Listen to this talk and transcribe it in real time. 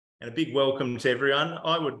and a big welcome to everyone.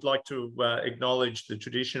 I would like to acknowledge the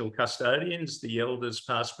traditional custodians, the elders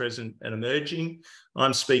past, present and emerging.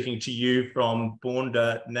 I'm speaking to you from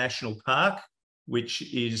Boonda National Park,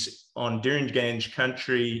 which is on Dirranganj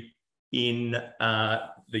country in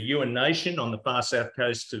the Yuin Nation on the far south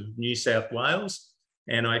coast of New South Wales.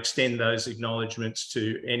 And I extend those acknowledgements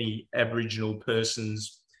to any Aboriginal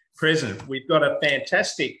persons present. We've got a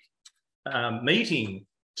fantastic meeting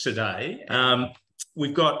today.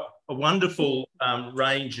 We've got a wonderful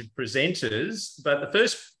range of presenters, but the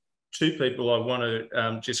first two people I want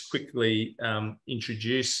to just quickly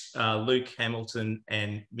introduce are Luke Hamilton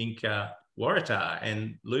and Minka Waratah.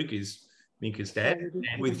 And Luke is Minka's dad.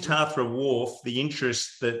 And with Tathra Wharf, the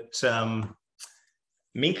interest that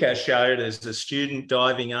Minka showed as a student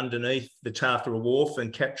diving underneath the Tathra Wharf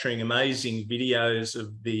and capturing amazing videos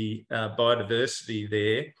of the biodiversity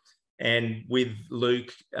there. And with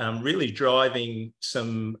Luke really driving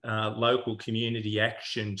some local community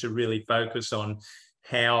action to really focus on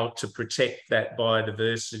how to protect that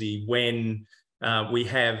biodiversity when we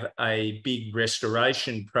have a big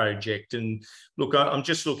restoration project. And look, I'm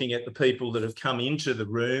just looking at the people that have come into the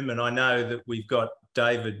room, and I know that we've got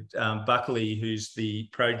David Buckley, who's the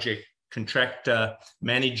project contractor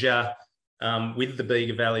manager with the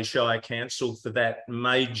Bega Valley Shire Council for that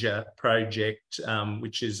major project,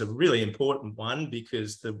 which is a really important one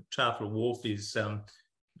because the Tathra Wharf is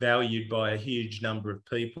valued by a huge number of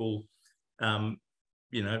people,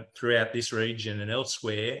 you know, throughout this region and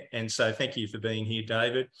elsewhere. And so thank you for being here,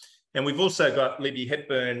 David. And we've also got Libby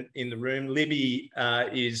Hepburn in the room. Libby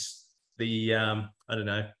is the, I don't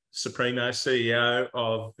know, Supremo CEO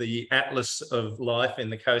of the Atlas of Life in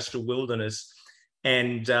the Coastal Wilderness.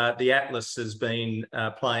 And the Atlas has been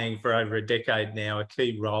playing for over a decade now a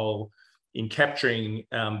key role in capturing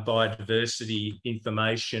biodiversity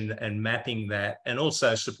information and mapping that, and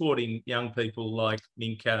also supporting young people like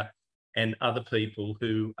Minka and other people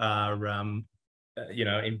who are, you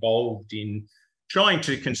know, involved in trying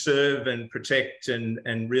to conserve and protect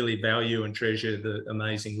and really value and treasure the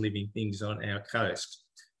amazing living things on our coast.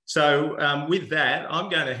 So with that, I'm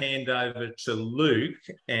going to hand over to Luke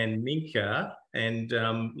and Minka, and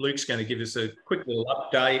Luke's going to give us a quick little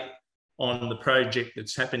update on the project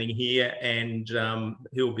that's happening here, and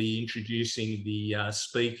he'll be introducing the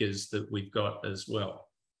speakers that we've got as well.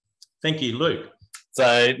 Thank you, Luke.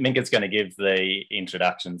 So Minka's going to give the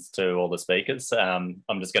introductions to all the speakers. I'm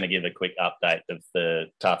just going to give a quick update of the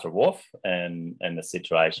Tathra Wharf and the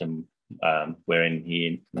situation we're in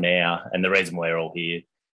here now, and the reason we're all here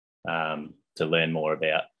to learn more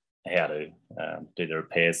about how to do the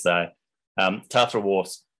repairs. So Tathra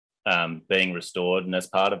Wharf's being restored, and as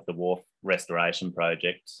part of the wharf restoration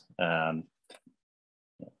project,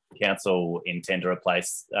 council intend to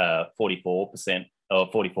replace 44% or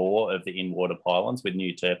 44 of the in-water pylons with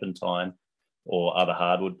new turpentine or other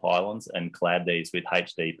hardwood pylons, and clad these with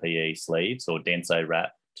HDPE sleeves or denso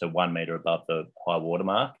wrap to 1 metre above the high water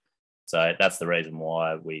mark. So that's the reason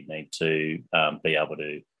why we need to be able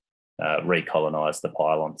to recolonise the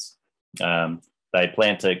pylons. They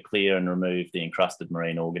plan to clear and remove the encrusted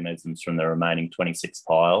marine organisms from the remaining 26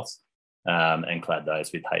 piles and clad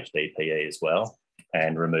those with HDPE as well,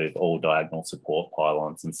 and remove all diagonal support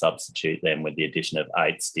pylons and substitute them with the addition of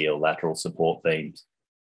 8 steel lateral support beams.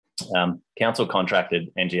 Council contracted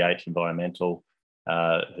NGH Environmental,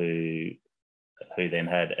 who then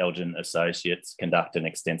had Elgin Associates conduct an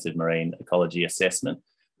extensive marine ecology assessment,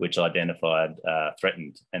 which identified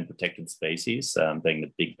threatened and protected species, being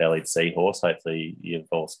the big-bellied seahorse. Hopefully you've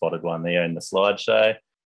all spotted one there in the slideshow,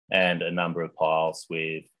 and a number of piles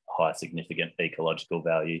with high significant ecological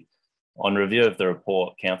value. On review of the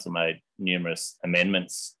report, Council made numerous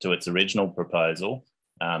amendments to its original proposal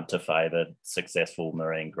to favour successful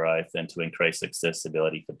marine growth and to increase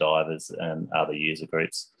accessibility for divers and other user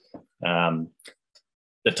groups.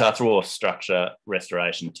 The Tathra Wharf structure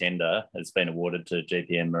restoration tender has been awarded to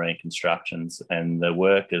GPM Marine Constructions, and the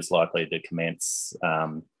work is likely to commence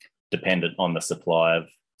dependent on the supply of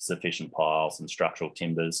sufficient piles and structural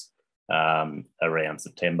timbers around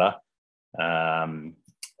September.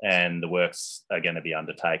 And the works are going to be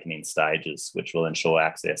undertaken in stages, which will ensure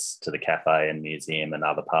access to the cafe and museum and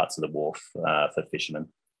other parts of the wharf for fishermen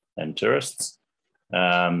and tourists.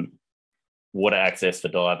 Water access for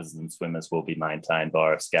divers and swimmers will be maintained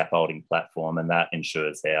by a scaffolding platform, and that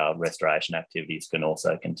ensures our restoration activities can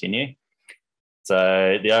also continue.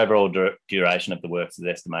 So the overall duration of the works is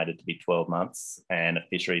estimated to be 12 months, and a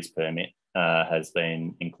fisheries permit has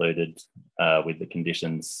been included with the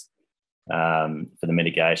conditions for the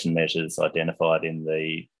mitigation measures identified in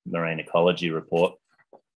the marine ecology report.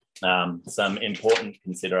 Some important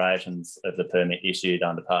considerations of the permit issued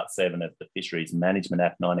under Part 7 of the Fisheries Management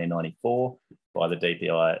Act 1994 by the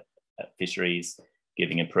DPI Fisheries,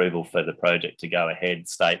 giving approval for the project to go ahead,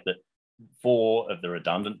 state that 4 of the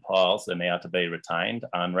redundant piles are now to be retained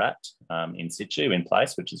unwrapped in situ in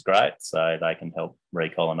place, which is great. So they can help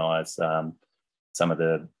recolonise some of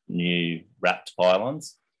the new wrapped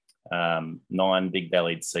pylons. 9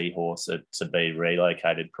 big-bellied seahorse are to be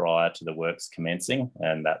relocated prior to the works commencing,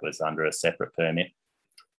 and that was under a separate permit.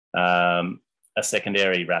 A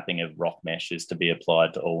secondary wrapping of rock mesh is to be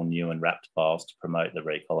applied to all new and wrapped piles to promote the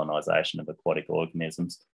recolonisation of aquatic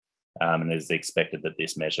organisms. And it is expected that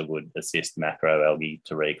this measure would assist macroalgae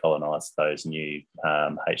to recolonise those new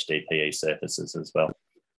HDPE surfaces as well.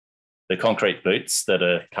 The concrete boots that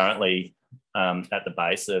are currently at the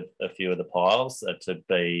base of a few of the piles are to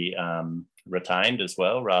be retained as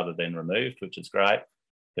well rather than removed, which is great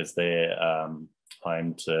because they're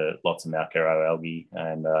home to lots of macroalgae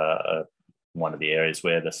and one of the areas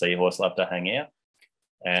where the seahorse love to hang out.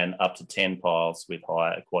 And up to 10 piles with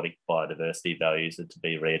high aquatic biodiversity values are to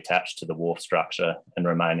be reattached to the wharf structure and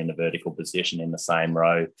remain in a vertical position in the same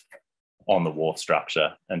row on the wharf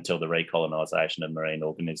structure until the recolonisation of marine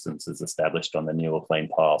organisms is established on the new or clean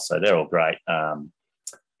pile. So they're all great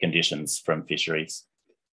conditions from fisheries.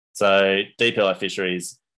 So DPI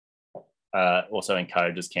Fisheries also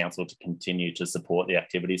encourages council to continue to support the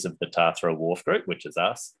activities of the Tathra Wharf group, which is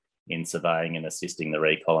us, in surveying and assisting the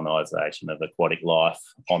recolonisation of aquatic life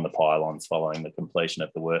on the pylons following the completion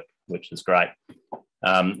of the work, which is great.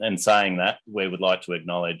 And saying that, we would like to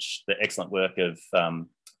acknowledge the excellent work of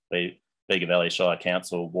the Bega Valley Shire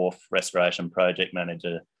Council Wharf Restoration Project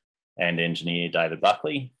Manager and Engineer David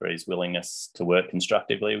Buckley for his willingness to work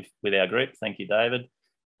constructively with our group. Thank you, David,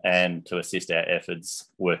 and to assist our efforts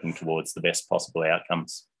working towards the best possible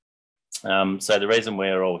outcomes. So the reason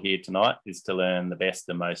we're all here tonight is to learn the best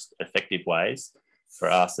and most effective ways for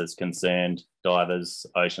us as concerned divers,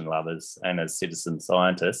 ocean lovers, and as citizen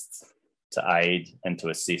scientists to aid and to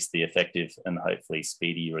assist the effective and hopefully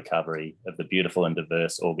speedy recovery of the beautiful and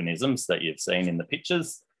diverse organisms that you've seen in the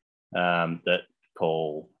pictures that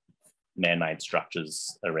call man-made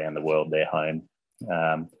structures around the world their home.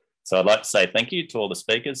 So I'd like to say thank you to all the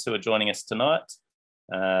speakers who are joining us tonight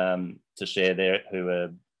who are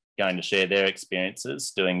going to share their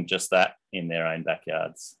experiences doing just that in their own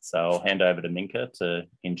backyards. So I'll hand over to Minka to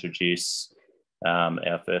introduce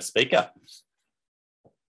our first speaker.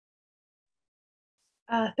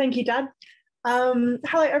 Thank you, Dad. Hello,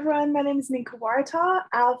 everyone. My name is Minka.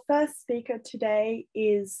 Our first speaker today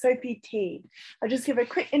is Sophie Teede. I'll just give a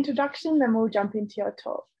quick introduction, then we'll jump into your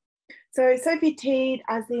talk. So Sophie Teede,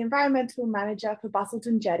 as the Environmental Manager for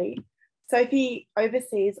Busselton Jetty, Sophie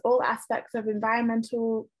oversees all aspects of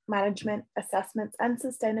environmental management, assessments, and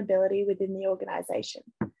sustainability within the organisation.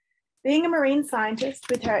 Being a marine scientist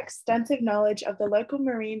with her extensive knowledge of the local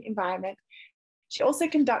marine environment, she also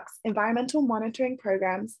conducts environmental monitoring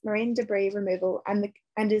programs, marine debris removal,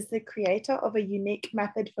 and is the creator of a unique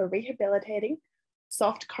method for rehabilitating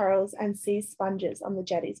soft corals and sea sponges on the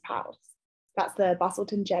jetty's piles. That's the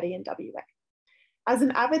Busselton Jetty in WA. As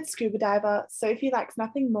an avid scuba diver, Sophie lacks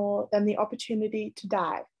nothing more than the opportunity to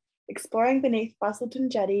dive, exploring beneath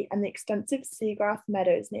Busselton Jetty and the extensive seagrass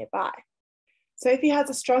meadows nearby. Sophie has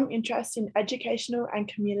a strong interest in educational and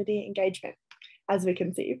community engagement, as we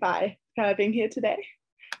can see by her being here today.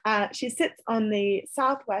 She sits on the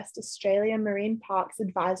Southwest Australia Marine Parks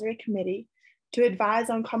Advisory Committee to advise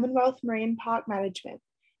on Commonwealth Marine Park Management,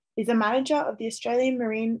 is a manager of the Australian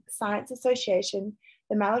Marine Science Association,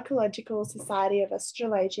 the Malacological Society of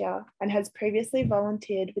Australasia, and has previously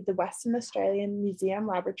volunteered with the Western Australian Museum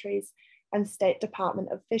Laboratories and State Department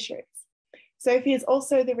of Fisheries. Sophie is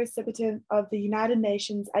also the recipient of the United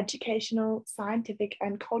Nations Educational, Scientific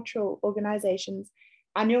and Cultural Organization's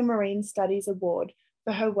Annual Marine Studies Award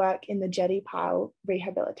for her work in the jetty pile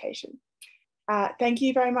rehabilitation. Thank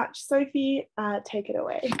you very much, Sophie. Take it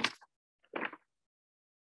away.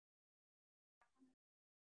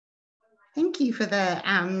 Thank you for the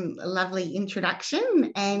lovely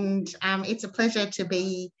introduction, and it's a pleasure to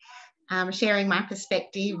be sharing my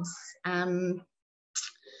perspectives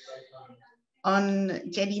on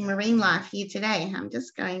jetty marine life here today. I'm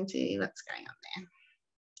just going to, what's going on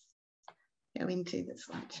there? Go into the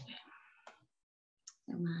slideshow.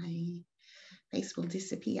 And my face will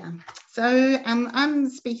disappear. So I'm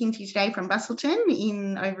speaking to you today from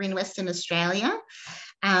Busselton over in Western Australia.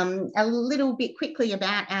 A little bit quickly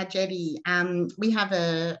about our jetty. We have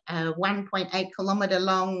a 1.8 kilometre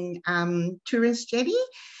long tourist jetty,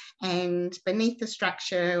 and beneath the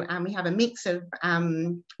structure we have a mix of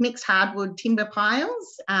mixed hardwood timber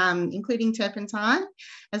piles, including turpentine,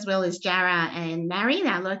 as well as jarrah and marri,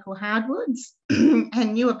 our local hardwoods.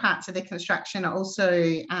 And newer parts of the construction are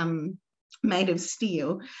also made of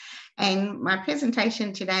steel. And my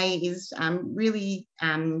presentation today is really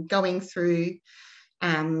going through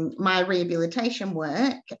my rehabilitation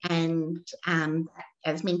work. And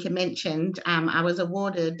as Minka mentioned, I was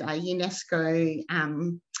awarded a UNESCO,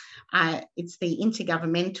 it's the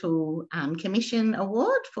Intergovernmental Commission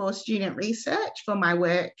Award for Student Research for my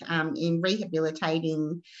work in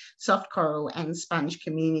rehabilitating soft coral and sponge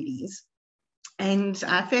communities. And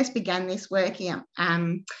I first began this work in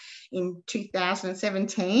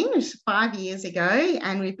 2017, which is 5 years ago,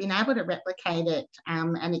 and we've been able to replicate it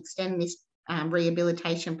and extend this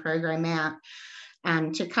rehabilitation program out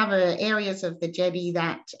to cover areas of the jetty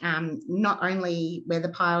that not only where the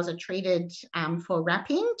piles are treated for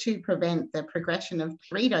wrapping to prevent the progression of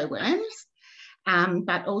teredo worms,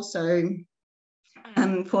 but also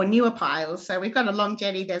for newer piles. So we've got a long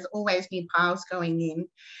jetty, there's always new piles going in.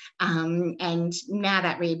 And now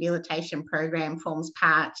that rehabilitation program forms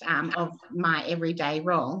part of my everyday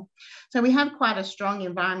role. So we have quite a strong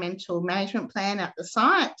environmental management plan at the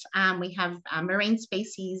site. We have marine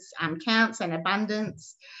species counts and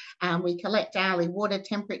abundance. We collect daily water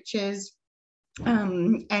temperatures.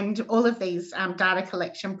 And all of these data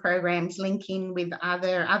collection programs link in with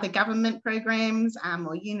other government programs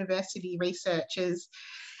or university researchers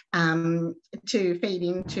to feed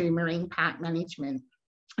into marine park management.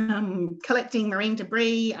 Collecting marine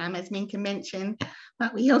debris, as Minka mentioned,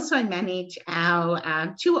 but we also manage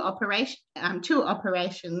our tour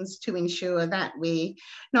operations to ensure that we're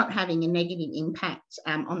not having a negative impact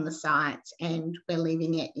on the site and we're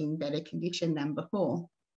leaving it in better condition than before.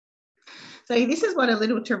 So this is what a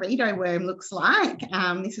little teredo worm looks like.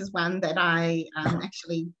 This is one that I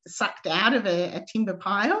actually sucked out of a timber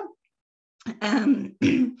pile, and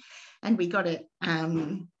we got it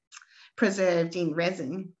preserved in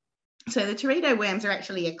resin. So the teredo worms are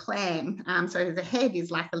actually a clam. So the head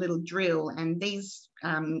is like a little drill, and these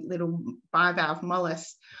little bivalve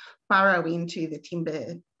mollusks burrow into the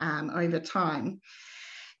timber over time.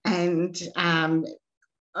 And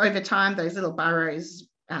over time, those little burrows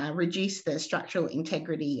reduce the structural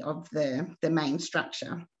integrity of the main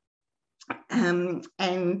structure. And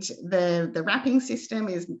the wrapping system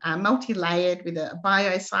is multi-layered with a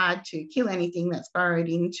biocide to kill anything that's burrowed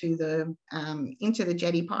into the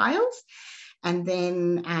jetty piles, and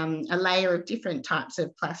then a layer of different types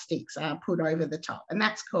of plastics are put over the top, and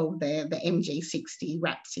that's called the MG60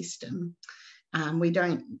 wrap system.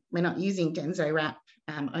 We're not using Denso wrap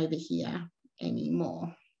over here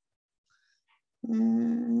anymore.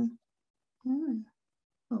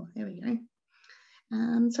 Oh, there we go.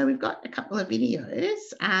 So we've got a couple of videos.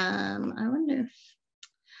 I wonder if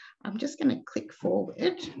I'm just going to click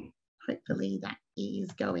forward. Hopefully that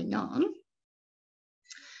is going on.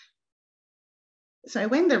 So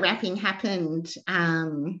when the wrapping happened, I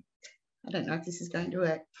don't know if this is going to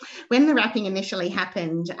work. When the wrapping initially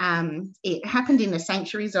happened, it happened in a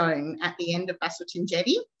sanctuary zone at the end of Busselton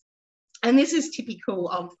Jetty. And this is typical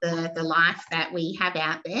of the life that we have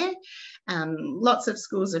out there. Lots of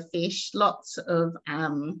schools of fish, lots of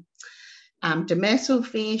demersal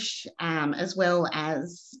fish, as well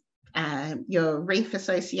as your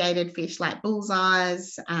reef-associated fish like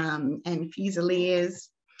bullseyes and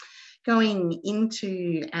fusiliers, going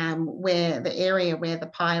into the area where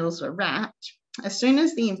the piles were wrapped. As soon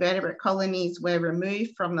as the invertebrate colonies were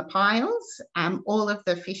removed from the piles, all of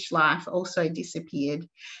the fish life also disappeared.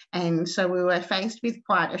 And so we were faced with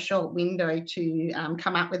quite a short window to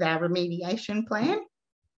come up with our remediation plan.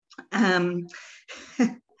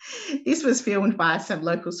 This was filmed by some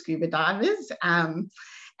local scuba divers.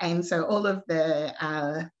 And so all of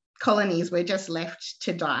the colonies were just left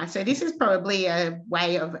to die. So this is probably a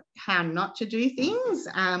way of how not to do things.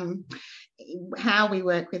 How we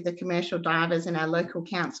work with the commercial divers and our local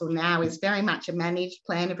council now is very much a managed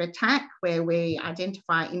plan of attack, where we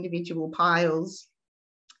identify individual piles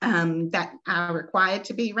that are required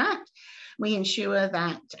to be wrapped. We ensure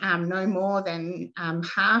that no more than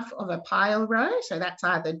half of a pile row, so that's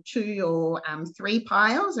either 2 or 3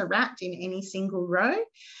 piles, are wrapped in any single row.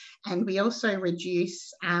 And we also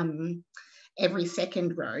reduce every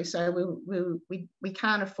second row. So we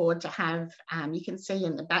can't afford to have, you can see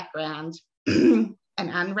in the background, an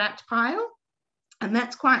unwrapped pile. And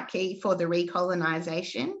that's quite key for the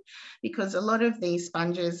recolonisation, because a lot of these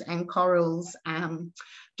sponges and corals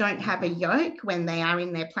don't have a yolk when they are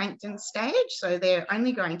in their plankton stage. So they're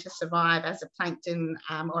only going to survive as a plankton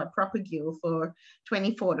or a propagule for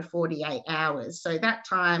 24 to 48 hours. So that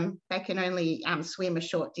time they can only swim a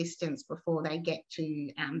short distance before they get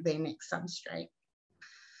to their next substrate.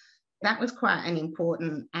 That was quite an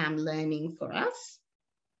important learning for us.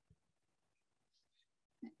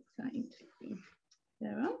 Going to go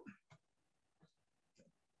on.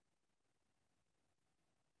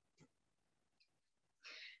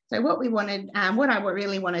 So what we wanted, what I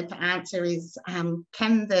really wanted to answer is,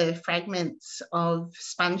 can the fragments of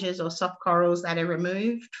sponges or soft corals that are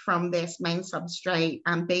removed from their main substrate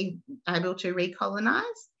be able to recolonise?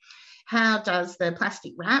 How does the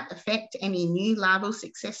plastic wrap affect any new larval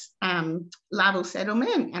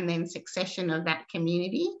settlement and then succession of that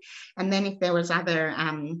community? And then if there was other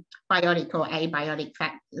biotic or abiotic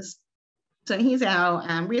factors. So here's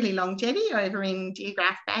our really long jetty over in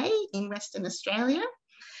Geograph Bay in Western Australia.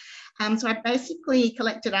 So I basically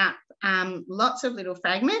collected up lots of little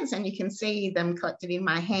fragments, and you can see them collected in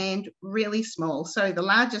my hand, really small. So the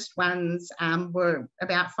largest ones were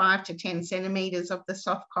about 5 to 10 centimetres of the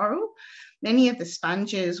soft coral. Many of the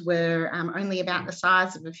sponges were only about the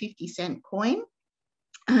size of a 50-cent coin.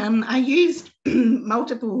 I used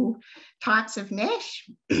multiple types of mesh,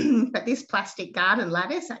 but this plastic garden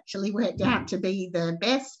lattice actually worked out to be the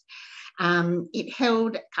best. It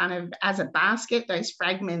held kind of as a basket those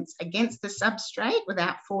fragments against the substrate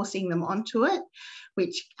without forcing them onto it,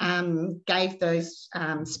 which gave those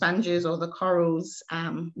sponges or the corals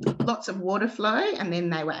lots of water flow, and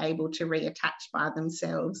then they were able to reattach by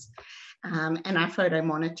themselves. And I photo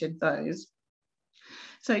monitored those.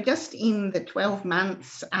 So just in the 12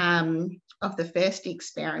 months of the first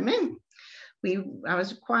experiment, I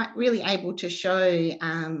was really able to show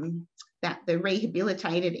that the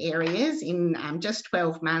rehabilitated areas in just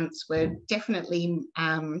 12 months were definitely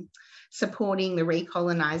supporting the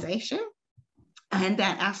recolonisation, and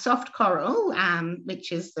that our soft coral,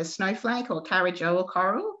 which is the snowflake or Carajoa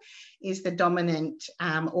coral, is the dominant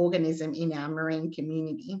organism in our marine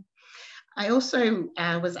community. I also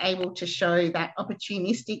was able to show that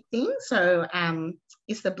opportunistic thing. So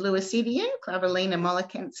it's the blue ascidian, Clavelina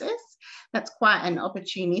mollikensis. That's quite an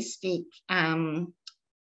opportunistic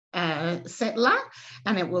settler,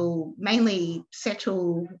 and it will mainly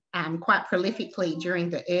settle quite prolifically during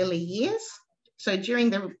the early years. So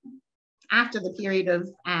after the period of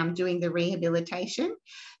doing the rehabilitation,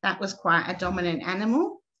 that was quite a dominant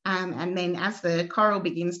animal. And then as the coral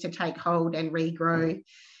begins to take hold and regrow,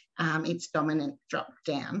 its dominant dropped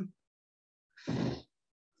down.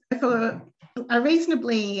 For a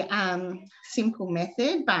reasonably simple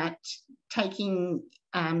method, but taking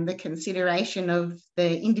the consideration of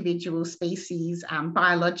the individual species'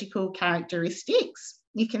 biological characteristics,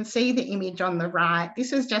 you can see the image on the right.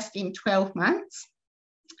 This is just in 12 months.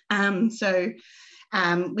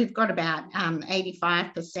 We've got about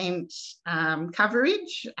 85%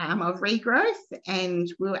 coverage of regrowth, and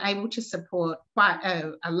we were able to support quite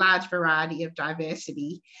a large variety of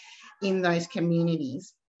diversity in those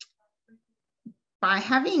communities. By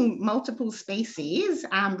having multiple species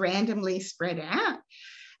randomly spread out,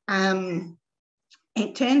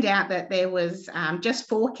 it turned out that there was just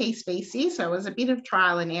 4 key species, so it was a bit of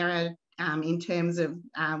trial and error in terms of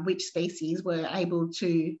which species were able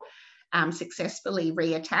to successfully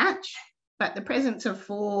reattach, but the presence of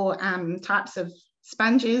 4 types of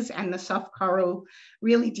sponges and the soft coral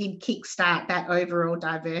really did kickstart that overall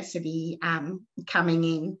diversity coming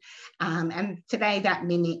in, and today that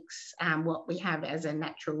mimics what we have as a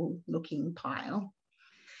natural looking pile.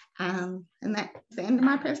 And that's the end of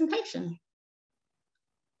my presentation.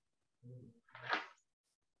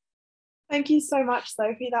 Thank you so much,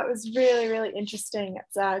 Sophie. That was really, really interesting.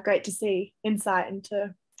 It's great to see insight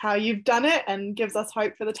into how you've done it, and gives us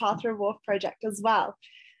hope for the Tathra Wharf project as well.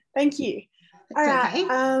 Thank you. All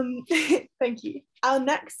right, thank you. Our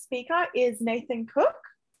next speaker is Nathan Cook.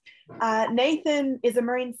 Nathan is a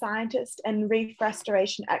marine scientist and reef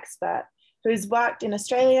restoration expert who's worked in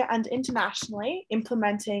Australia and internationally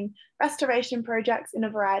implementing restoration projects in a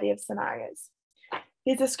variety of scenarios.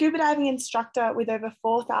 He's a scuba diving instructor with over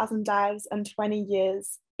 4,000 dives and 20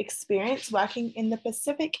 years experience working in the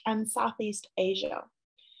Pacific and Southeast Asia.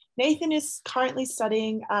 Nathan is currently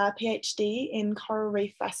studying a PhD in coral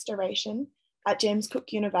reef restoration at James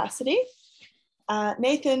Cook University.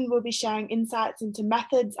 Nathan will be sharing insights into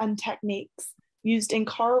methods and techniques used in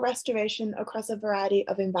coral restoration across a variety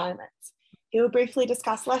of environments. He will briefly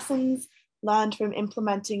discuss lessons learned from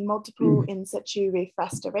implementing multiple in situ reef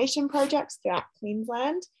restoration projects throughout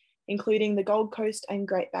Queensland, including the Gold Coast and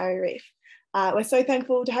Great Barrier Reef. We're so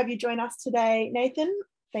thankful to have you join us today, Nathan.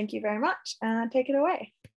 Thank you very much, and take it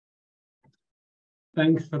away.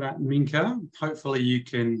 Thanks for that, Minka. Hopefully you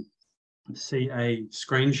can see a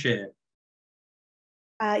screen share.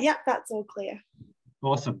 Yeah, that's all clear.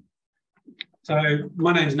 Awesome. So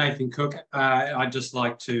my name is Nathan Cook. I'd just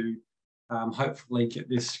like to hopefully get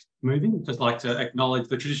this moving. Just like to acknowledge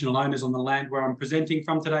the traditional owners on the land where I'm presenting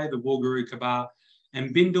from today, the Wallaroo, Kabar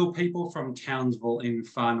and Bindal people from Townsville in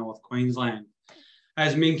far north Queensland.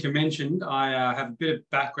 As Minka mentioned, I have a bit of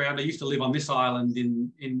background. I used to live on this island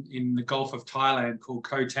in the Gulf of Thailand called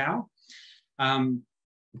Koh Tao.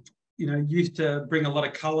 You know, used to bring a lot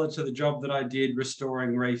of colour to the job that I did,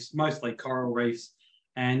 restoring reefs, mostly coral reefs,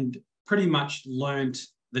 and pretty much learnt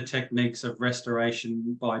the techniques of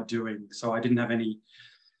restoration by doing. So I didn't have any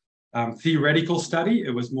theoretical study.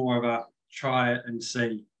 It was more of a try it and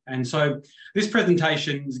see. And so this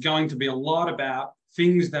presentation is going to be a lot about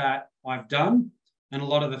things that I've done and a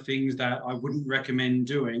lot of the things that I wouldn't recommend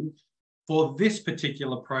doing for this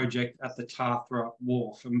particular project at the Tathra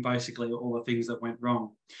Wharf, and basically all the things that went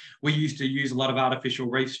wrong. We used to use a lot of artificial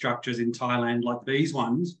reef structures in Thailand, like these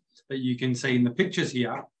ones that you can see in the pictures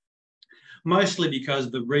here, mostly because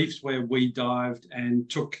the reefs where we dived and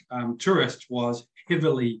took tourists was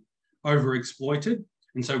heavily overexploited.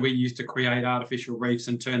 And so we used to create artificial reefs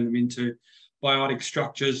and turn them into biotic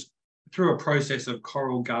structures through a process of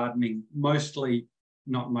coral gardening,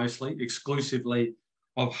 exclusively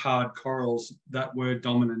of hard corals that were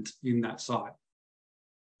dominant in that site.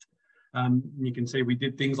 You can see we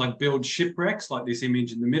did things like build shipwrecks, like this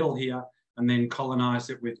image in the middle here, and then colonise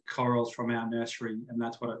it with corals from our nursery, and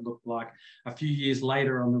that's what it looked like. A few years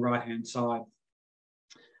later on the right-hand side,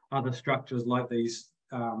 other structures like these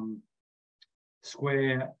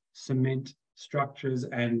square cement structures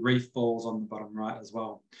and reef balls on the bottom right as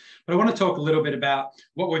well. But I want to talk a little bit about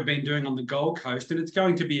what we've been doing on the Gold Coast, and it's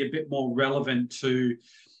going to be a bit more relevant to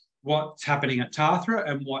what's happening at Tathra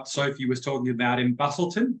and what Sophie was talking about in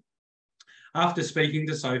Busselton. After speaking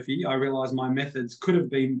to Sophie, I realised my methods could have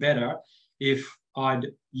been better if I'd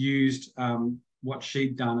used what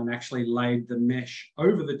she'd done and actually laid the mesh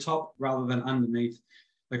over the top rather than underneath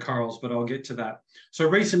the corals, but I'll get to that. So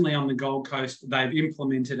recently on the Gold Coast, they've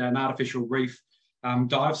implemented an artificial reef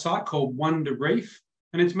dive site called Wonder Reef,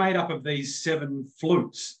 and it's made up of these 7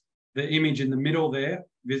 flutes. The image in the middle there,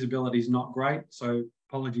 visibility is not great, so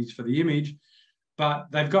apologies for the image, but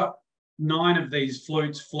they've got 9 of these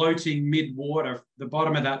flutes floating mid-water. The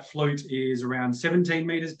bottom of that flute is around 17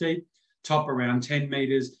 metres deep, top around 10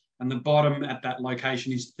 metres, and the bottom at that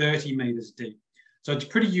location is 30 metres deep. So it's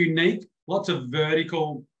pretty unique. Lots of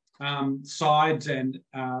vertical sides and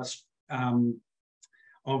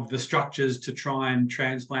of the structures to try and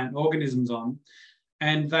transplant organisms on.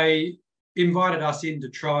 And they invited us in to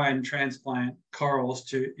try and transplant corals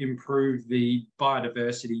to improve the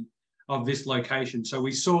biodiversity of this location. So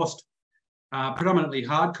we sourced predominantly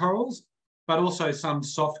hard corals, but also some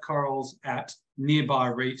soft corals at nearby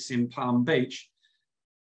reefs in Palm Beach.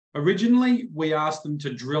 Originally, we asked them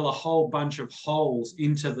to drill a whole bunch of holes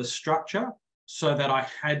into the structure so that I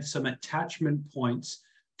had some attachment points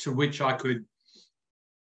to which I could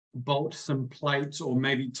bolt some plates or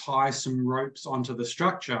maybe tie some ropes onto the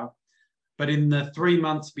structure. But in the 3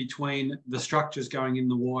 months between the structures going in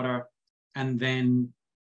the water and then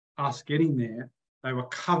us getting there, they were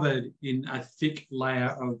covered in a thick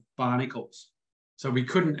layer of barnacles. So we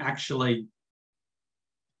couldn't actually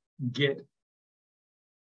get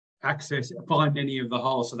find any of the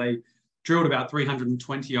holes. So they drilled about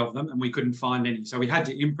 320 of them and we couldn't find any. So we had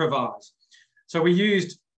to improvise. So we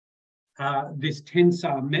used this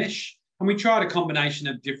tensar mesh, and we tried a combination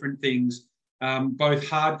of different things, both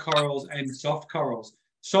hard corals and soft corals.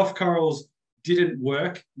 Soft corals didn't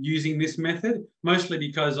work using this method, mostly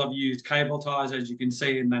because I've used cable ties, as you can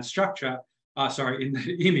see in that structure, in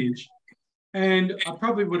the image. And I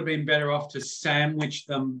probably would have been better off to sandwich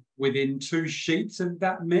them within 2 sheets of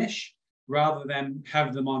that mesh rather than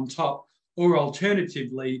have them on top. Or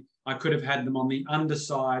alternatively, I could have had them on the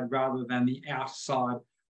underside rather than the outside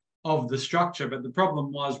of the structure. But the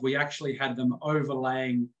problem was we actually had them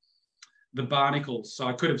overlaying the barnacles. So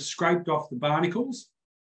I could have scraped off the barnacles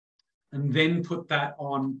and then put that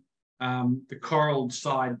on the coral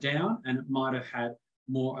side down, and it might have had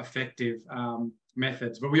more effective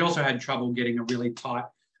methods. But we also had trouble getting a really tight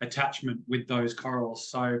attachment with those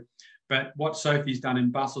corals. But what Sophie's done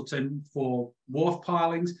in Busselton for wharf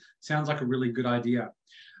pilings sounds like a really good idea.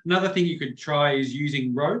 Another thing you could try is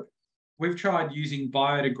using rope. we've tried using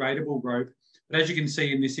biodegradable rope, but as you can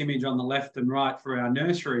see in this image on the left and right for our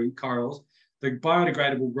nursery corals, the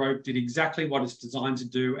biodegradable rope did exactly what it's designed to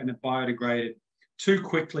do, and it biodegraded too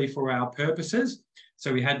quickly for our purposes.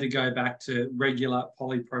 So we had to go back to regular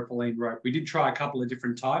polypropylene rope. We did try a couple of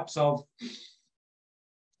different types of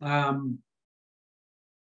biodegradable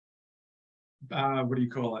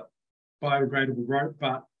rope,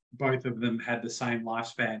 but both of them had the same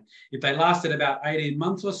lifespan. If they lasted about 18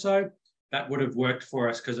 months or so, that would have worked for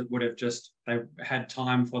us, because it would have they had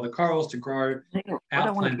time for the corals to grow,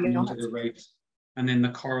 outplant them into the reefs, and then the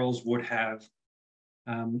corals would have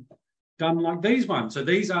done like these ones. So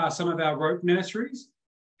these are some of our rope nurseries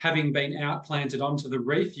having been outplanted onto the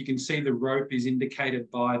reef. You can see the rope is indicated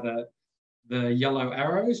by the yellow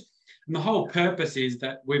arrows. And the whole purpose is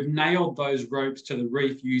that we've nailed those ropes to the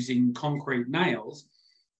reef using concrete nails,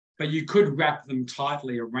 but you could wrap them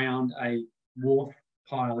tightly around a wharf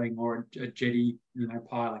piling or a jetty,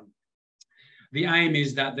 piling. The aim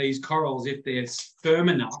is that these corals, if they're firm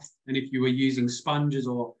enough, and if you were using sponges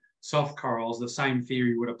or soft corals, the same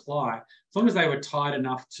theory would apply. As long as they were tight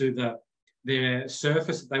enough to their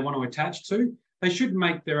surface that they want to attach to, they should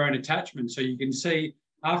make their own attachment. So you can see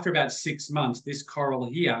after about 6 months, this coral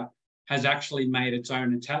here has actually made its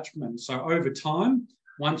own attachment. So over time,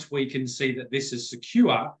 once we can see that this is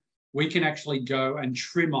secure, we can actually go and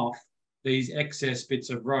trim off these excess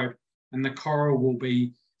bits of rope, and the coral will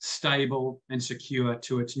be stable and secure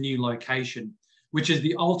to its new location, which is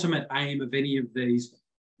the ultimate aim of any of these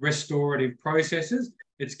restorative processes.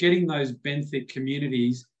 It's getting those benthic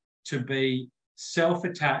communities to be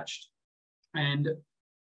self-attached and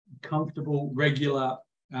comfortable, regular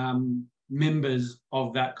members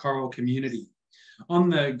of that coral community. On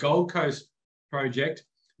the Gold Coast project,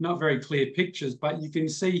 not very clear pictures, but you can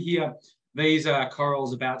see here, these are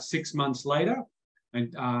corals about 6 months later,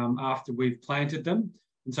 and after we've planted them.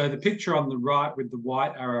 And so the picture on the right with the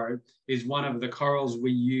white arrow is one of the corals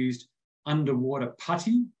we used underwater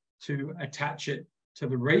putty to attach it to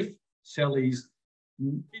the reef. Selly's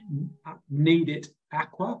Need It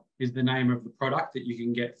Aqua is the name of the product that you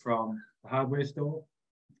can get from the hardware store.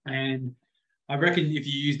 And I reckon if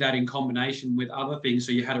you use that in combination with other things,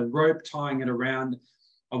 so you had a rope tying it around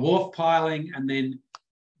a wharf piling and then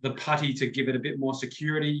the putty to give it a bit more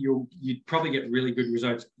security, you'd probably get really good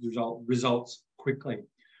results quickly.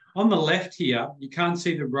 On the left here, you can't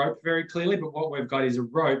see the rope very clearly, but what we've got is a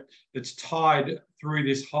rope that's tied through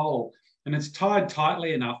this hole, and it's tied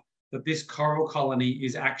tightly enough that this coral colony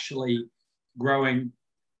is actually growing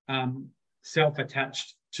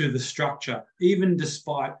self-attached to the structure, even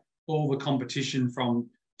despite all the competition from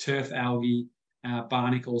turf algae,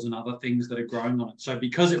 barnacles and other things that are growing on it. So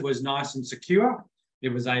because it was nice and secure, it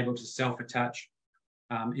was able to self-attach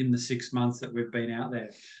in the 6 months that we've been out there.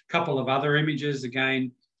 A couple of other images,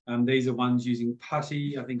 again, these are ones using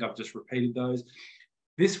putty. I think I've just repeated those.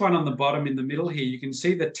 This one on the bottom in the middle here, you can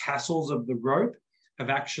see the tassels of the rope have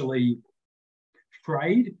actually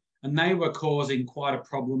frayed, and they were causing quite a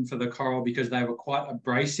problem for the coral because they were quite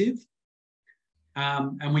abrasive.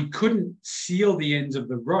 And we couldn't seal the ends of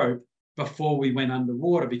the rope before we went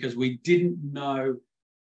underwater because we didn't know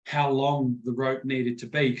how long the rope needed to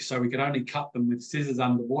be. So we could only cut them with scissors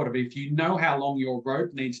underwater. But if you know how long your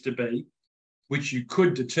rope needs to be, which you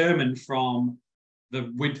could determine from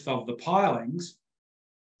the width of the pilings,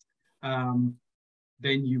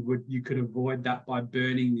 then you could avoid that by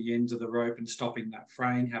burning the ends of the rope and stopping that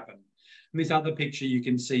fraying happen. And this other picture you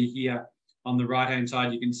can see here on the right-hand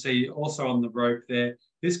side, you can see also on the rope there,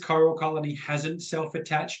 this coral colony hasn't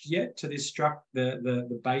self-attached yet to this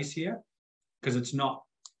the base here because it's not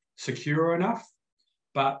secure enough,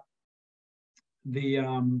 but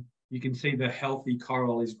you can see the healthy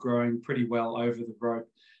coral is growing pretty well over the rope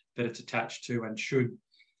that it's attached to and should.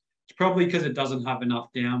 It's probably because it doesn't have enough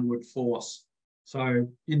downward force. So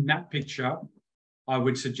in that picture, I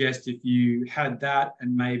would suggest if you had that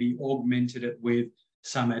and maybe augmented it with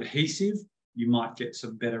some adhesive, you might get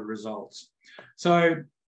some better results. So,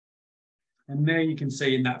 and there you can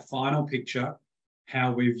see in that final picture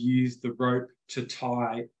how we've used the rope to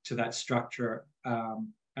tie to that structure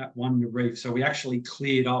at Wonder Reef. So we actually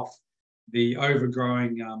cleared off the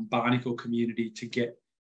overgrowing barnacle community to get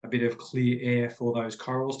a bit of clear air for those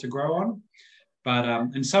corals to grow on. But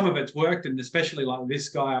and some of it's worked, and especially like this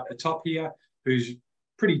guy up the top here, who's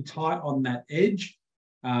pretty tight on that edge.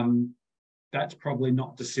 That's probably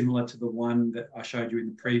not dissimilar to the one that I showed you in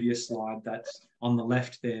the previous slide that's on the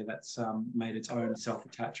left there, that's made its own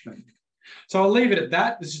self-attachment. So I'll leave it at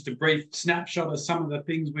that. This is just a brief snapshot of some of the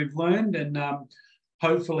things we've learned, and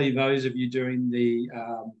hopefully those of you doing the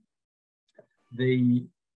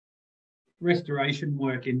restoration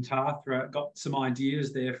work in Tathra, got some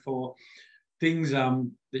ideas there for things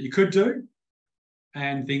that you could do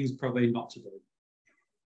and things probably not to do.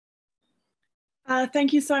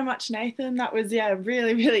 Thank you so much, Nathan. That was, yeah,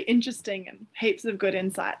 really, really interesting and heaps of good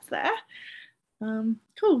insights there.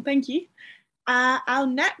 Cool, thank you. Our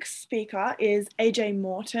next speaker is AJ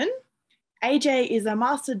Morton. AJ is a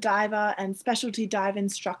master diver and specialty dive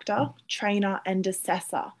instructor, trainer and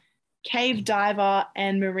assessor, cave diver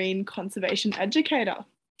and marine conservation educator.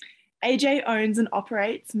 AJ owns and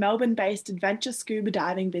operates Melbourne-based adventure scuba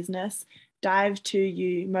diving business,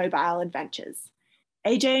 Dive2U Mobile Adventures.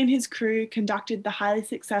 AJ and his crew conducted the highly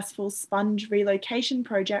successful sponge relocation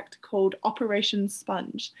project called Operation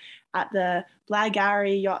Sponge at the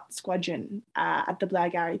Blairgowrie Yacht Squadron at the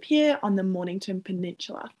Blairgowrie Pier on the Mornington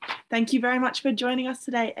Peninsula. Thank you very much for joining us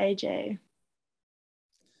today, AJ.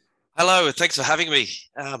 Hello, and thanks for having me.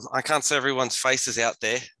 I can't see everyone's faces out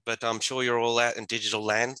there, but I'm sure you're all out in digital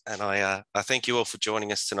land, and I thank you all for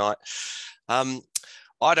joining us tonight.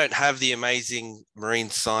 I don't have the amazing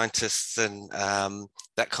marine scientists and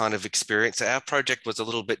that kind of experience. Our project was a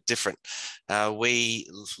little bit different. We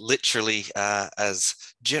literally, as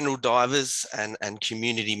general divers and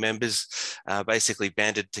community members, basically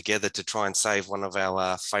banded together to try and save one of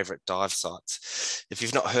our favourite dive sites. If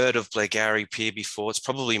you've not heard of Blairgowrie Pier before, it's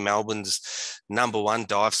probably Melbourne's #1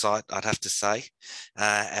 dive site, I'd have to say.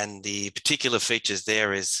 And the particular features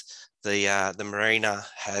there is the marina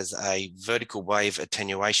has a vertical wave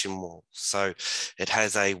attenuation wall. So it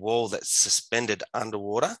has a wall that's suspended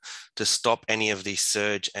underwater to stop any of the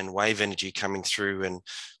surge and wave energy coming through and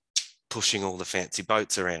pushing all the fancy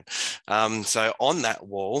boats around. So on that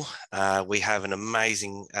wall, we have an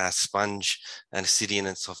amazing sponge and acidian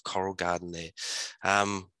and soft coral garden there,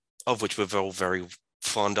 of which we're all very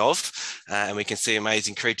fond of. And we can see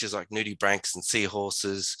amazing creatures like nudibranchs and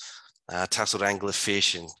seahorses, tussled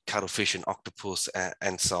anglerfish and cuttlefish and octopus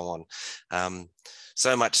and so on.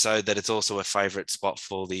 So much so that it's also a favourite spot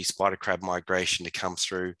for the spider crab migration to come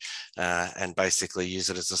through and basically use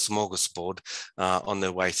it as a smorgasbord on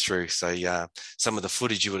their way through. So some of the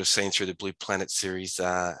footage you would have seen through the Blue Planet series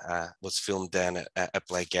was filmed down at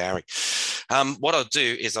Blairgowrie. What I'll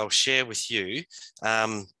do is I'll share with you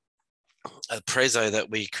a prezzo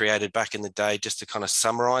that we created back in the day just to kind of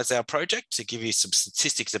summarize our project, to give you some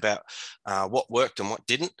statistics about what worked and what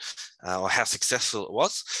didn't, or how successful it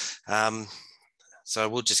was. So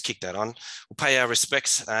we'll just kick that on. We'll pay our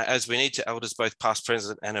respects as we need to elders, both past,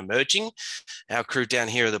 present and emerging. Our crew down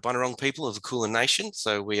here are the Bunurong people of the Kulin Nation,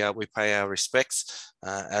 so we pay our respects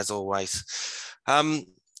as always.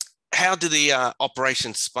 How did the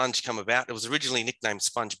Operation Sponge come about? It was originally nicknamed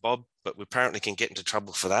SpongeBob, but we apparently can get into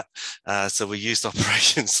trouble for that. So we used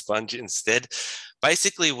Operation Sponge instead.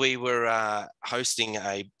 Basically, we were hosting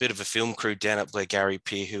a bit of a film crew down at Blairgowrie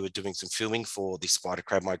Pier who were doing some filming for the spider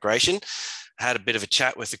crab migration. I had a bit of a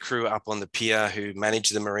chat with the crew up on the pier who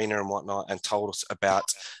managed the marina and whatnot, and told us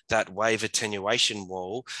about that wave attenuation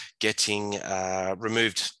wall getting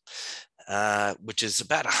removed, which is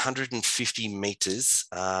about 150 metres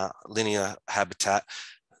linear habitat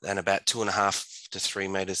and about 2.5 to 3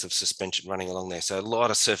 metres of suspension running along there. So a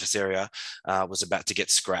lot of surface area was about to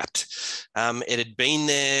get scrapped. It had been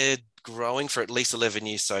there growing for at least 11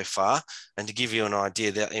 years so far. And to give you an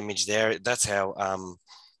idea, that image there, that's how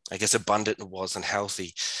I guess abundant it was and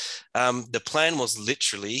healthy. The plan was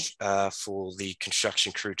literally for the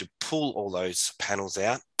construction crew to pull all those panels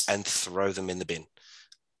out and throw them in the bin.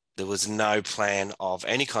 There was no plan of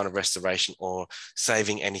any kind of restoration or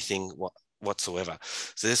saving anything whatsoever.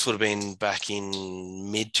 So this would have been back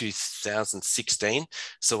in mid-2016.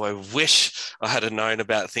 So I wish I had known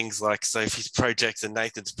about things like Sophie's projects and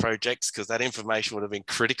Nathan's projects, because that information would have been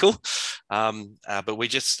critical. But we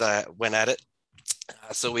just went at it.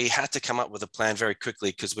 So we had to come up with a plan very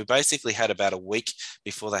quickly, because we basically had about a week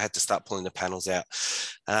before they had to start pulling the panels out.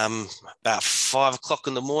 About 5 o'clock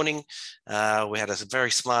in the morning, we had a very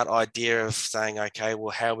smart idea of saying, okay,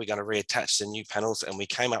 well, how are we going to reattach the new panels? And we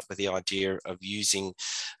came up with the idea of using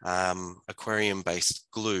aquarium-based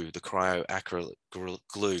glue, the cryo-acrylic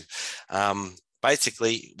glue.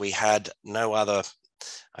 Basically, we had no other,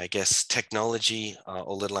 I guess, technology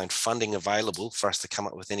or let alone funding available for us to come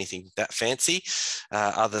up with anything that fancy,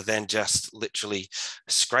 other than just literally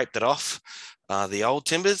scraped it off the old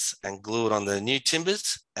timbers and glue it on the new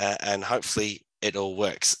timbers, and hopefully it all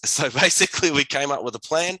works. So basically we came up with a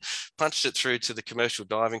plan, punched it through to the commercial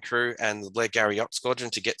diving crew and the Blairgowrie Yacht Squadron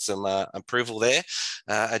to get some approval there.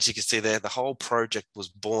 As you can see there, the whole project was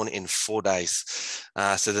born in 4 days.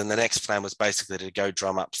 So then the next plan was basically to go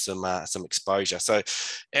drum up some exposure. So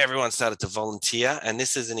everyone started to volunteer, and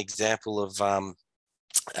this is an example of the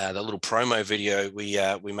little promo video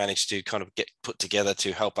we managed to kind of get put together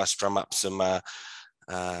to help us drum up some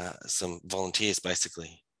volunteers,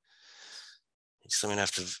 basically. Just let me know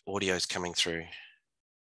if the audio is coming through.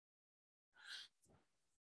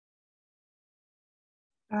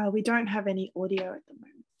 We don't have any audio at the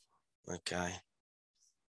moment. Okay.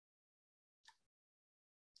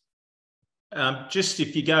 Just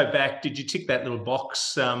if you go back, did you tick that little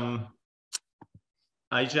box, AJ?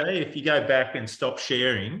 If you go back and stop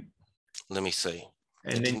sharing. Let me see.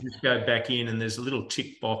 And then just go back in, and there's a little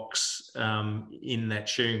tick box in that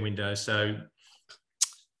sharing window. So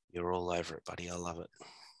you're all over it, buddy. I love it.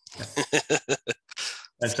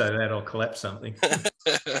 Don't say that, I'll collapse something.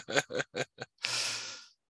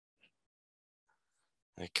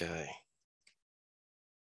 Okay.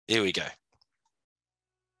 Here we go.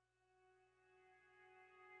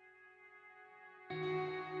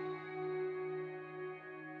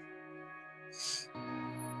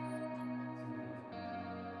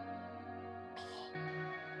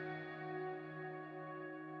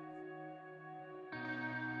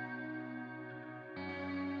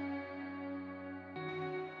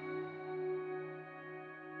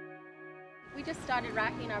 We just started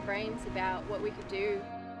racking our brains about what we could do.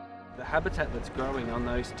 The habitat that's growing on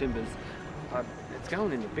those timbers, it's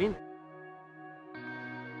going in the bin.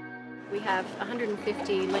 We have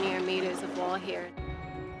 150 linear meters of wall here.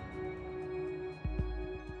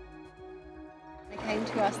 It came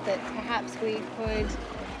to us that perhaps we could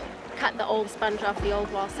cut the old sponge off the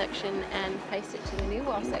old wall section and paste it to the new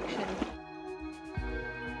wall section.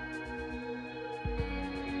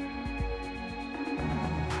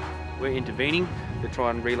 We're intervening to try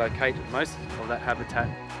and relocate most of that habitat,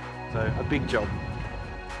 so a big job.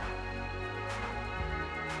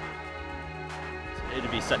 It'd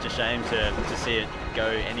be such a shame to see it go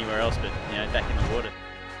anywhere else but, you know, back in the water.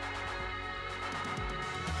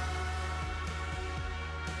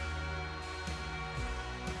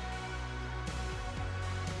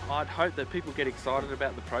 I'd hope that people get excited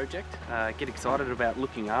about the project, get excited about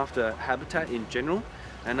looking after habitat in general,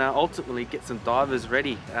 and ultimately get some divers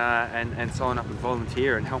ready and sign up and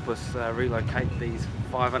volunteer and help us relocate these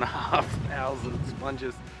 5,500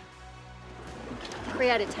 sponges.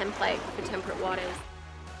 Create a template for temperate waters.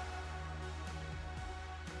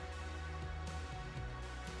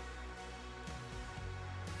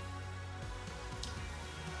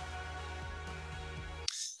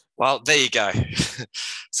 Well, there you go.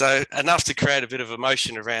 So enough to create a bit of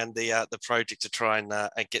emotion around the project to try and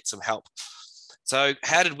get some help. So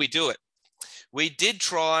how did we do it? We did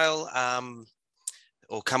trial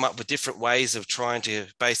or come up with different ways of trying to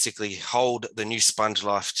basically hold the new sponge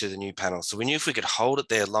life to the new panel. So we knew if we could hold it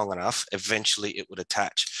there long enough, eventually it would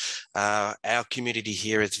attach. Our community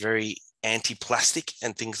here is very anti-plastic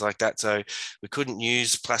and things like that, so we couldn't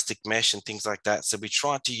use plastic mesh and things like that, so we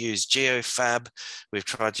tried to use geofab, we've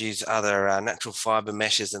tried to use other natural fiber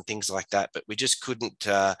meshes and things like that, but we just couldn't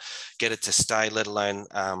get it to stay, let alone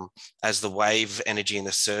as the wave energy and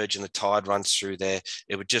the surge and the tide runs through there,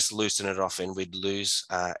 it would just loosen it off and we'd lose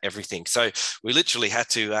everything. So we literally had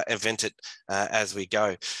to invent it as we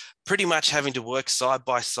go. Pretty much having to work side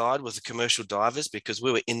by side with the commercial divers because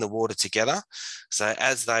we were in the water together. So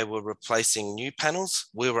as they were replacing new panels,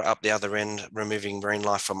 we were up the other end removing marine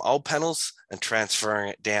life from old panels and transferring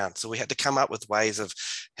it down. So we had to come up with ways of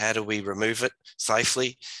how do we remove it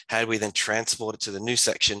safely? How do we then transport it to the new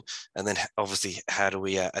section? And then obviously, how do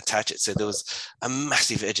we attach it? So there was a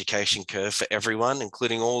massive education curve for everyone,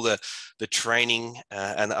 including all the training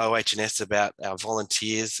and the OH&S about our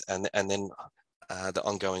volunteers and then the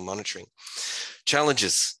ongoing monitoring.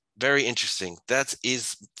 Challenges, very interesting. That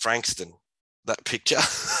is Frankston, that picture.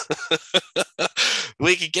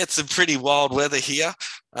 We could get some pretty wild weather here.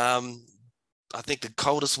 I think the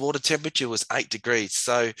coldest water temperature was 8 degrees.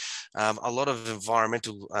 So a lot of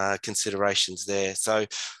environmental considerations there. So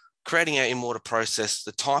creating our in-water process,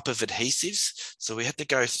 the type of adhesives. So we had to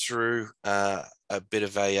go through a bit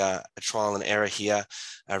of a trial and error here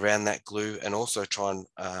around that glue, and also try and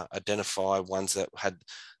identify ones that had,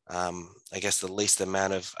 I guess, the least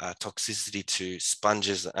amount of toxicity to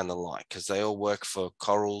sponges and the like, because they all work for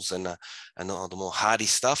corals and all the more hardy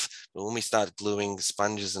stuff. But when we started gluing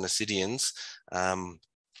sponges and ascidians,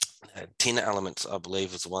 tin elements, I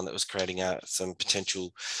believe, was the one that was creating some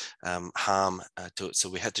potential harm to it. So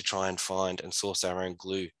we had to try and find and source our own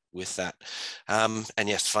glue with that. And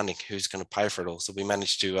yes, funding, who's going to pay for it all? So we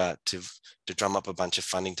managed to drum up a bunch of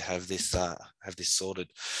funding to have this sorted.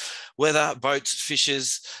 Weather, boats,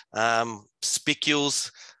 fishes,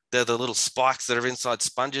 spicules, they're the little spikes that are inside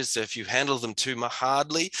sponges. So if you handle them too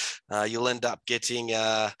hardly, you'll end up getting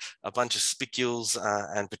a bunch of spicules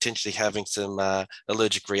and potentially having some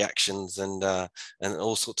allergic reactions and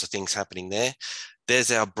all sorts of things happening there.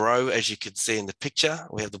 There's our bro, as you can see in the picture.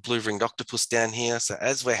 We have the blue-ringed octopus down here. So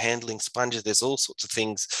as we're handling sponges, there's all sorts of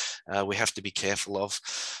things we have to be careful of.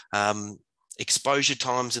 Exposure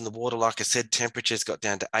times in the water, like I said, temperatures got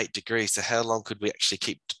down to 8 degrees. So how long could we actually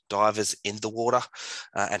keep divers in the water?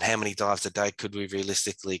 And how many dives a day could we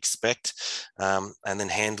realistically expect? And then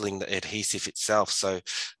handling the adhesive itself. So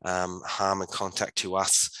harm and contact to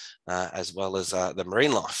us, as well as the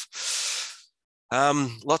marine life.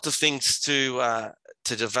 Lots of things to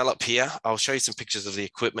develop here. I'll show you some pictures of the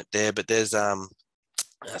equipment there, but there's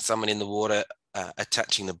someone in the water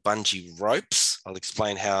attaching the bungee ropes. I'll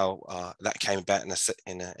explain how that came about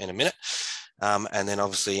in a minute. And then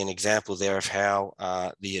obviously an example there of how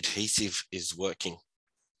the adhesive is working.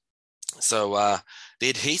 So the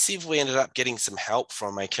adhesive, we ended up getting some help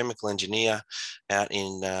from a chemical engineer out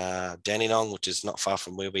in Dandenong, which is not far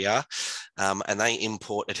from where we are, and they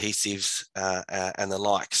import adhesives and the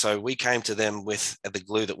like. So we came to them with the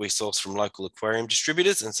glue that we sourced from local aquarium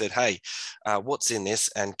distributors and said, hey, what's in this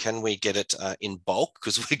and can we get it in bulk,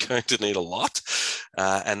 because we're going to need a lot.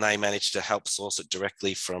 And they managed to help source it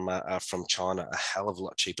directly from China, a hell of a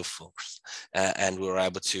lot cheaper for us. And we were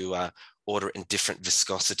able to order it in different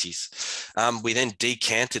viscosities. We then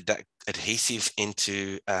decanted that adhesive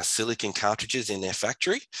into silicone cartridges in their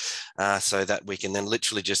factory, so that we can then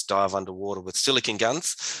literally just dive underwater with silicone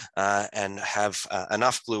guns and have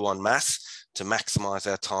enough glue en masse to maximize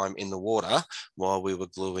our time in the water while we were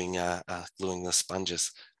gluing the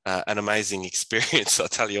sponges. An amazing experience, I'll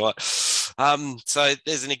tell you what. So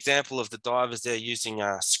there's an example of the divers there using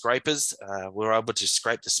scrapers. We're able to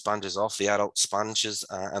scrape the sponges off, the adult sponges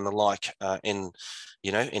and the like, in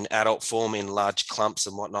adult form, in large clumps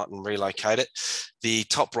and whatnot, and relocate it. The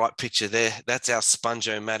top right picture there, that's our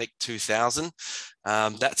Sponge-O-Matic 2000.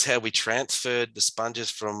 That's how we transferred the sponges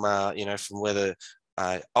from where the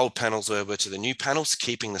old panels were to the new panels,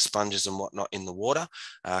 keeping the sponges and whatnot in the water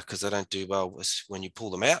because they don't do well when you pull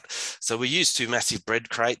them out. So we used 2 massive bread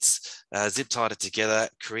crates, zip tied it together,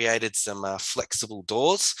 created some flexible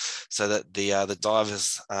doors so that the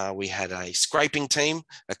divers, we had a scraping team,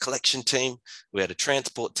 a collection team, we had a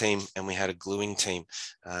transport team, and we had a gluing team.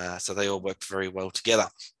 So they all worked very well together.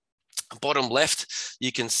 Bottom left,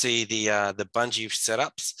 you can see the bungee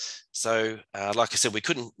setups. So like I said, we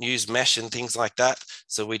couldn't use mesh and things like that.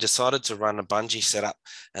 So we decided to run a bungee setup,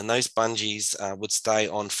 and those bungees would stay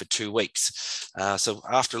on for 2 weeks. So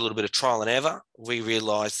after a little bit of trial and error, we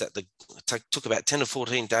realized that it took about 10 to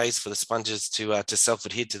 14 days for the sponges to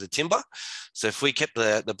self-adhere to the timber. So if we kept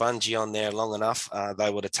the bungee on there long enough, they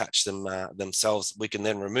would attach them themselves. We can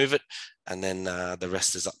then remove it, and then the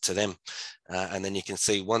rest is up to them. And then you can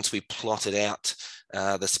see once we plotted out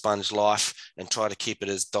the sponge life and try to keep it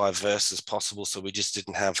as diverse as possible, so we just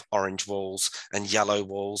didn't have orange walls and yellow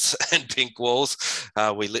walls and pink walls.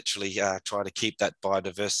 We literally try to keep that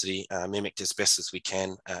biodiversity mimicked as best as we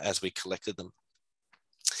can as we collected them.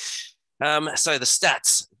 So the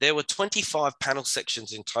stats, there were 25 panel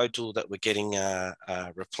sections in total that were getting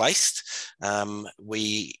replaced.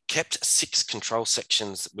 We kept 6 control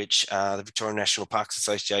sections, which the Victorian National Parks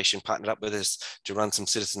Association partnered up with us to run some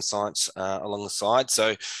citizen science along the side.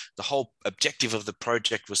 So the whole objective of the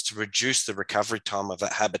project was to reduce the recovery time of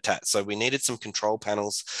that habitat. So we needed some control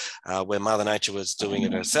panels where Mother Nature was doing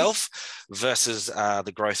it herself versus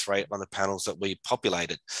the growth rate on the panels that we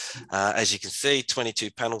populated. As you can see,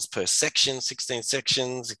 22 panels per section, 16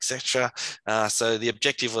 sections, etc. So the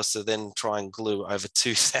objective was to then try and glue over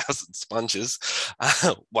 2,000 sponges,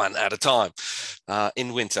 one at a time,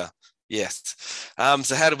 in winter. Yes.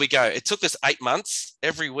 So how did we go? It took us 8 months,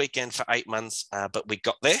 every weekend for 8 months, but we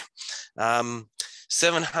got there.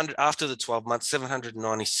 700 after the 12 months,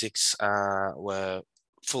 796 were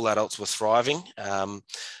full adults were thriving.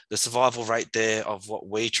 The survival rate there of what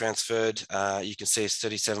we transferred, you can see is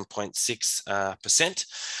 37.6%.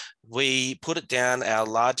 We put it down. Our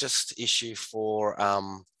largest issue for,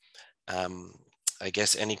 I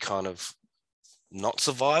guess, any kind of not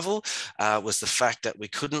survival was the fact that we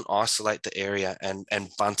couldn't isolate the area and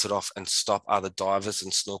bunt it off and stop other divers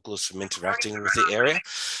and snorkelers from interacting with the area.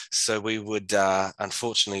 So we would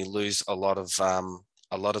unfortunately lose a lot of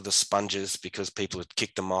a lot of the sponges, because people had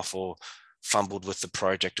kicked them off or fumbled with the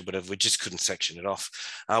project or whatever, we just couldn't section it off.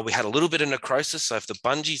 We had a little bit of necrosis, so if the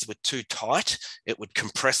bungees were too tight, it would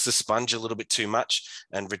compress the sponge a little bit too much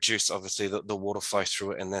and reduce, obviously, the water flow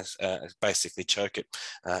through it, and basically choke it,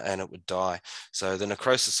 and it would die. So the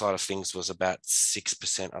necrosis side of things was about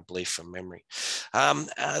 6%, I believe, from memory.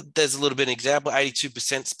 There's a little bit of an example: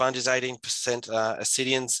 82% sponges, 18%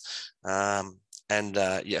 ascidians,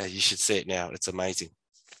 yeah, you should see it now. It's amazing.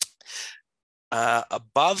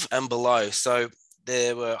 Above and below, so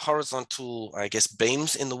there were horizontal, I guess,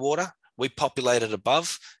 beams in the water. We populated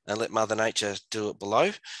above and let Mother Nature do it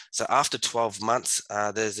below. So after 12 months,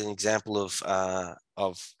 there's an example of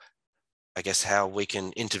I guess, how we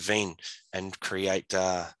can intervene and create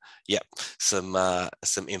some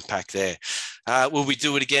impact there. Will we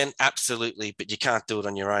do it again? Absolutely, but you can't do it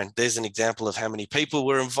on your own. There's an example of how many people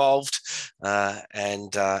were involved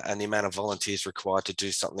and the amount of volunteers required to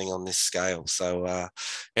do something on this scale. So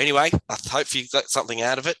anyway, I hope you got something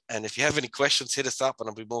out of it. And if you have any questions, hit us up and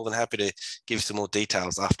I'll be more than happy to give you some more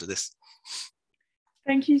details after this.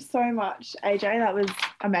 Thank you so much, AJ. That was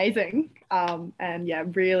amazing. And yeah,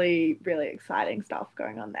 really, really exciting stuff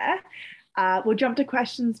going on there. We'll jump to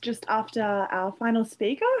questions just after our final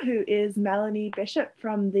speaker, who is Melanie Bishop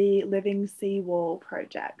from the Living Seawall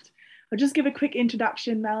project. I'll just give a quick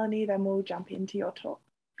introduction, Melanie, then we'll jump into your talk.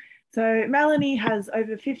 So Melanie has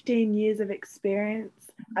over 15 years of experience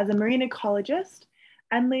as a marine ecologist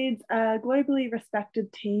and leads a globally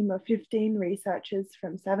respected team of 15 researchers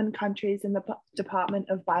from 7 countries in the Department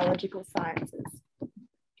of Biological Sciences.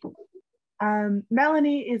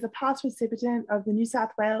 Melanie is a past recipient of the New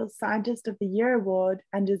South Wales Scientist of the Year Award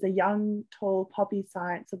and is a Young Tall Poppy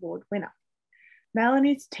Science Award winner.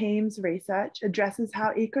 Melanie's team's research addresses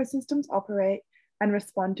how ecosystems operate and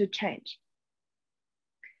respond to change.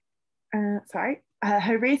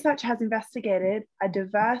 Her research has investigated a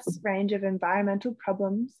diverse range of environmental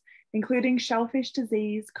problems, including shellfish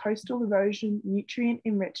disease, coastal erosion, nutrient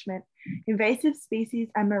enrichment, invasive species,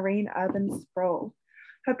 and marine urban sprawl.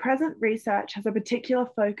 Her present research has a particular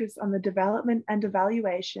focus on the development and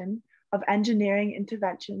evaluation of engineering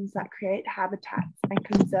interventions that create habitats and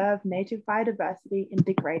conserve native biodiversity in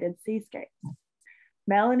degraded seascapes.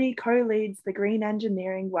 Melanie co-leads the Green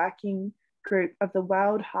Engineering Working Group of the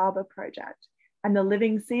World Harbour Project and the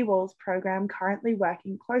Living Seawalls program, currently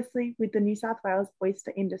working closely with the New South Wales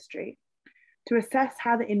oyster industry to assess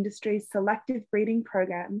how the industry's selective breeding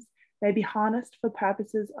programs may be harnessed for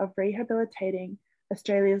purposes of rehabilitating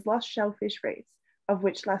Australia's lost shellfish reefs, of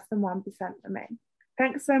which less than 1% remain.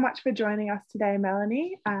 Thanks so much for joining us today,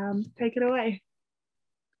 Melanie. Take it away.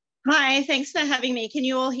 Hi, thanks for having me. Can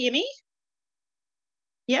you all hear me?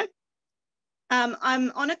 Yep.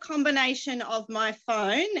 I'm on a combination of my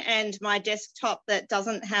phone and my desktop that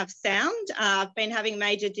doesn't have sound. I've been having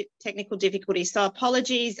major technical difficulties, so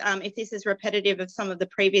apologies if this is repetitive of some of the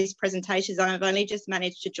previous presentations. I've only just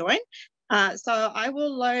managed to join. So I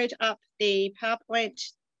will load up the PowerPoint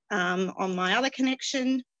on my other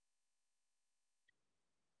connection.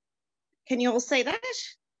 Can you all see that?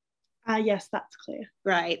 Yes, that's clear.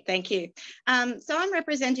 Great, thank you. So I'm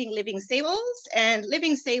representing Living Seawalls, and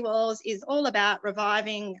Living Seawalls is all about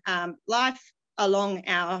reviving life along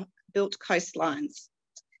our built coastlines.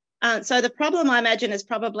 So the problem, I imagine, has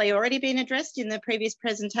probably already been addressed in the previous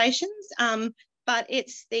presentations, but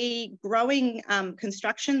it's the growing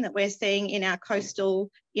construction that we're seeing in our coastal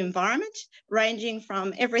environment, ranging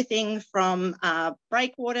from everything from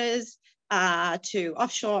breakwaters to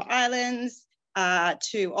offshore islands,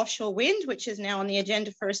 to offshore wind, which is now on the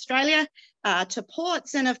agenda for Australia, to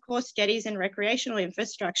ports, and of course jetties and recreational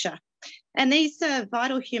infrastructure. And these are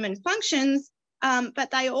vital human functions, but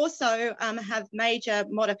they also have major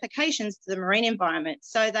modifications to the marine environment.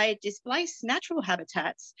 So they displace natural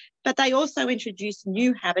habitats, but they also introduce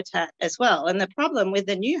new habitat as well. And the problem with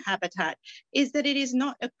the new habitat is that it is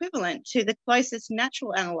not equivalent to the closest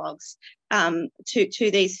natural analogues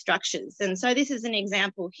to these structures. And so this is an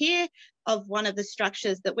example here of one of the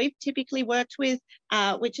structures that we've typically worked with,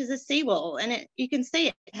 which is a seawall. And you can see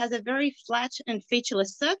it has a very flat and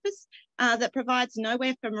featureless surface that provides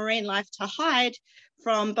nowhere for marine life to hide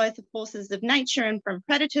from both the forces of nature and from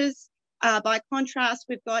predators. By contrast,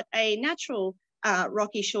 we've got a natural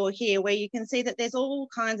rocky shore here where you can see that there's all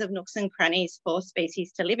kinds of nooks and crannies for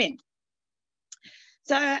species to live in.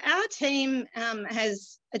 So our team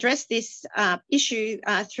has addressed this issue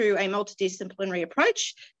through a multidisciplinary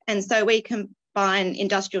approach. And so we combine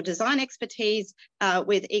industrial design expertise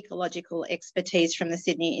with ecological expertise from the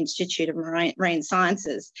Sydney Institute of Marine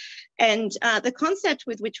Sciences. And the concept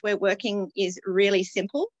with which we're working is really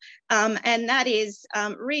simple, and that is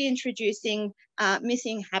reintroducing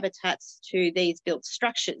missing habitats to these built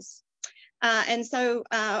structures. And so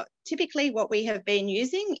typically what we have been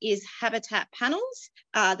using is habitat panels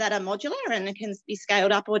that are modular and can be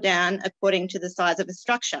scaled up or down according to the size of a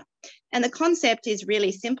structure. And the concept is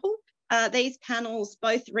really simple. These panels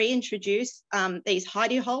both reintroduce these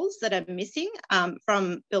hidey holes that are missing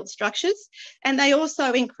from built structures, and they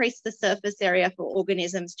also increase the surface area for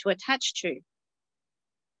organisms to attach to.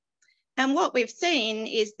 And what we've seen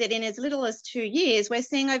is that in as little as 2 years, we're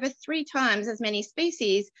seeing over 3 times as many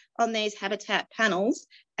species on these habitat panels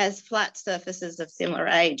as flat surfaces of similar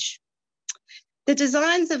age. The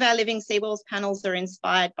designs of our Living Seawalls panels are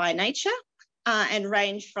inspired by nature and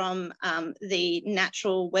range from the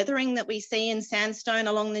natural weathering that we see in sandstone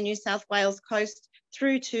along the New South Wales coast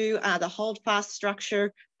through to the holdfast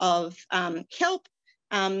structure of kelp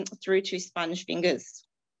through to sponge fingers.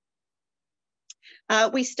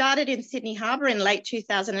 We started in Sydney Harbour in late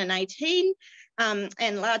 2018,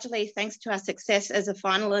 and largely thanks to our success as a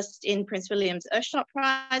finalist in Prince William's Earthshot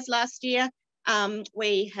Prize last year,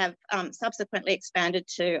 we have subsequently expanded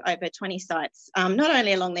to over 20 sites, not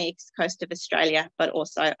only along the east coast of Australia, but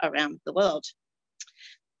also around the world.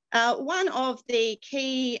 One of the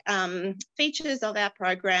key features of our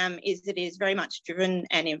program is that it is very much driven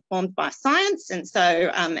and informed by science. And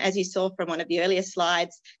so, as you saw from one of the earlier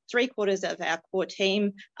slides, 3/4 of our core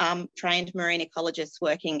team trained marine ecologists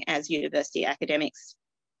working as university academics.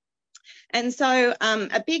 And so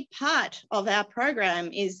a big part of our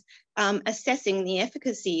program is assessing the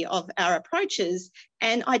efficacy of our approaches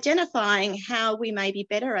and identifying how we may be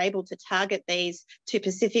better able to target these to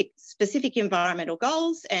specific environmental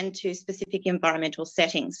goals and to specific environmental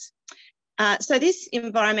settings. So this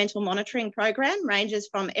environmental monitoring program ranges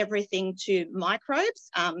from everything to microbes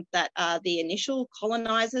that are the initial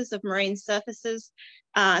colonisers of marine surfaces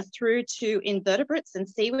through to invertebrates and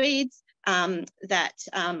seaweeds that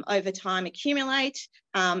over time accumulate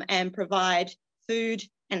and provide food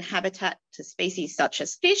and habitat to species such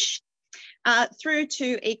as fish, through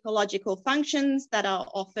to ecological functions that are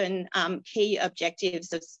often key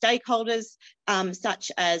objectives of stakeholders, such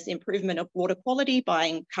as improvement of water quality by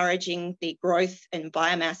encouraging the growth and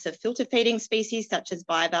biomass of filter feeding species such as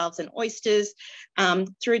bivalves and oysters,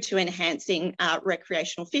 through to enhancing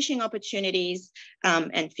recreational fishing opportunities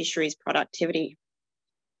and fisheries productivity.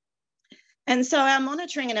 And so our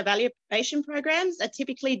monitoring and evaluation programs are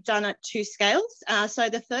typically done at 2 scales. So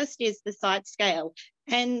the first is the site scale.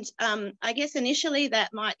 And I guess initially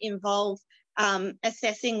that might involve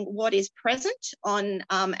assessing what is present on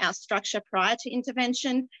our structure prior to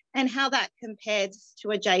intervention and how that compares to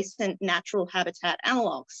adjacent natural habitat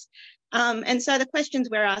analogues. And so the questions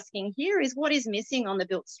we're asking here is what is missing on the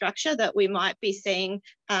built structure that we might be seeing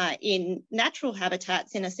in natural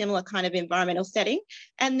habitats in a similar kind of environmental setting?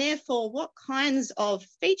 And therefore, what kinds of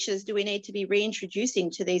features do we need to be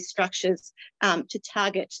reintroducing to these structures to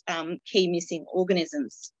target key missing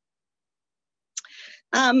organisms?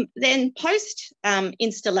 Then post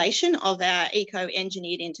installation of our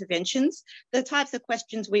eco-engineered interventions, the types of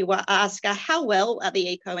questions we will ask are how well are the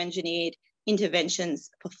eco-engineered interventions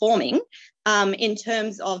performing in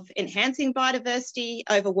terms of enhancing biodiversity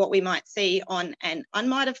over what we might see on an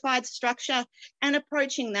unmodified structure and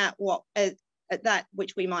approaching that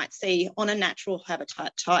which we might see on a natural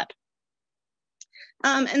habitat type.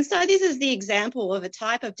 And so this is the example of a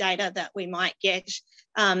type of data that we might get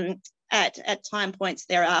at time points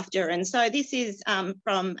thereafter. And so this is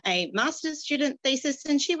from a master's student thesis,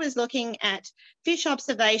 and she was looking at fish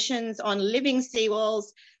observations on living seawalls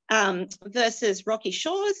versus rocky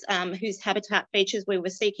shores, whose habitat features we were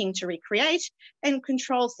seeking to recreate, and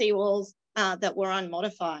control seawalls that were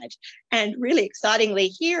unmodified. And really excitingly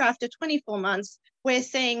here, after 24 months, we're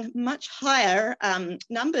seeing much higher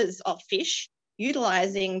numbers of fish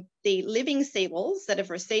utilising the living seawalls that have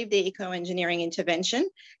received the eco-engineering intervention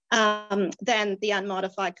than the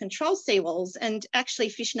unmodified control seawalls, and actually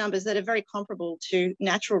fish numbers that are very comparable to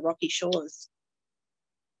natural rocky shores.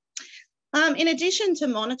 In addition to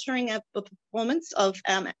monitoring the performance of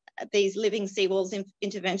these living seawalls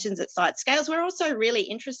interventions at site scales, we're also really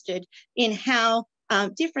interested in how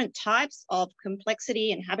different types of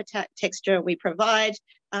complexity and habitat texture we provide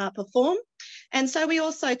perform. And so we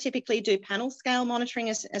also typically do panel scale monitoring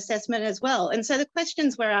assessment as well. And so the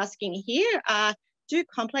questions we're asking here are, do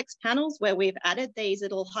complex panels where we've added these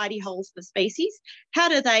little hidey holes for species, how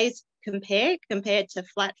do these compared to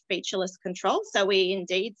flat featureless control. So we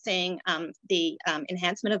indeed seeing the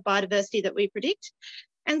enhancement of biodiversity that we predict.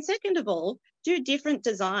 And second of all, do different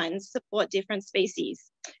designs support different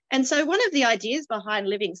species? And so one of the ideas behind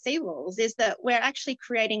Living Seawalls is that we're actually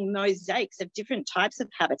creating mosaics of different types of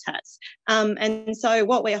habitats. And so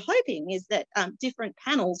what we're hoping is that different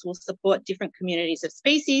panels will support different communities of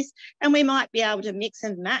species, and we might be able to mix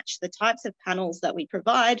and match the types of panels that we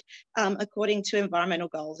provide according to environmental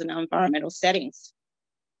goals and environmental settings.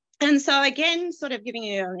 And so again, sort of giving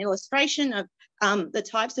you an illustration of the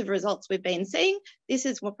types of results we've been seeing. This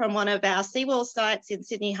is from one of our seawall sites in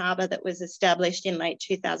Sydney Harbour that was established in late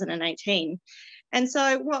 2018. And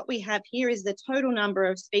so what we have here is the total number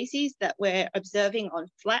of species that we're observing on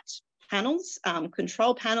flat panels,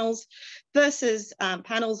 control panels, versus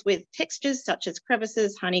panels with textures such as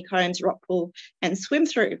crevices, honeycombs, rock pool, and swim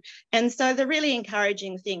through. And so the really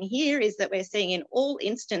encouraging thing here is that we're seeing in all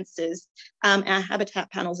instances, our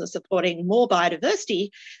habitat panels are supporting more biodiversity,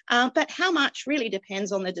 but how much really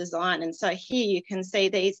depends on the design. And so here you can see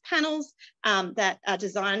these panels that are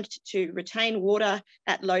designed to retain water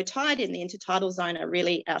at low tide in the intertidal zone are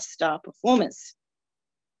really our star performers.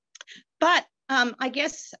 But I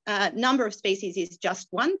guess number of species is just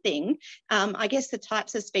one thing. I guess the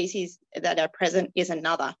types of species that are present is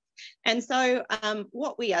another. And so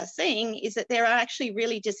what we are seeing is that there are actually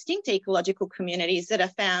really distinct ecological communities that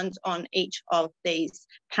are found on each of these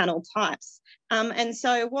panel types. And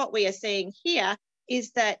so what we are seeing here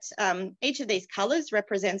is that each of these colours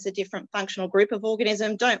represents a different functional group of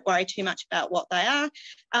organism. Don't worry too much about what they are,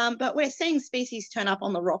 but we're seeing species turn up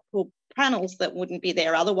on the rock pool panels that wouldn't be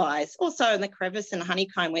there otherwise. Also in the crevice and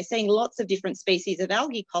honeycomb, we're seeing lots of different species of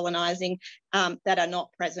algae colonising that are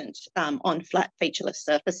not present on flat featureless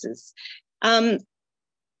surfaces. And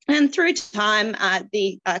through time,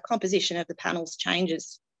 the composition of the panels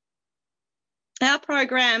changes. Our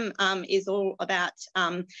program is all about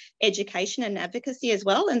education and advocacy as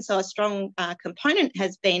well. And so a strong component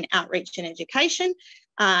has been outreach and education.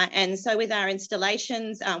 And so with our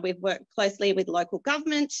installations, we've worked closely with local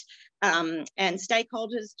government and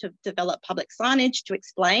stakeholders to develop public signage to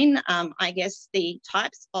explain, I guess, the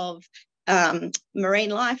types of marine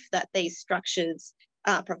life that these structures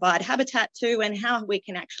provide habitat to, and how we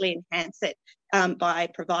can actually enhance it by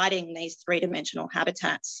providing these three-dimensional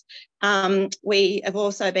habitats. We have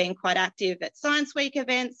also been quite active at Science Week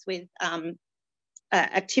events with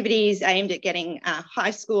activities aimed at getting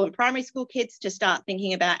high school and primary school kids to start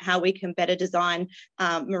thinking about how we can better design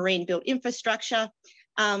marine built infrastructure,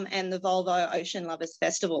 and the Volvo Ocean Lovers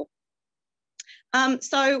Festival.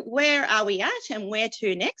 So where are we at and where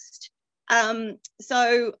to next?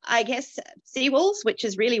 So I guess seawalls, which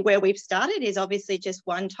is really where we've started, is obviously just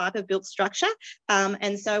one type of built structure.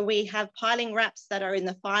 And so we have piling wraps that are in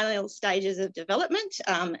the final stages of development,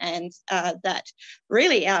 and that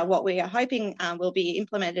really are what we are hoping will be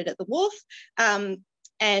implemented at the wharf.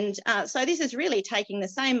 So this is really taking the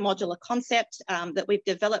same modular concept that we've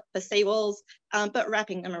developed for seawalls, but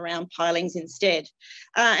wrapping them around pilings instead.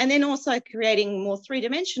 And then also creating more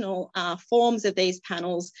three-dimensional forms of these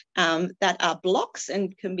panels that are blocks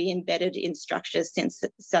and can be embedded in structures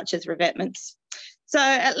such as revetments. So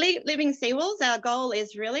at Living Seawalls, our goal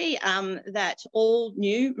is really that all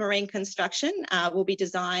new marine construction will be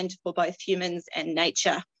designed for both humans and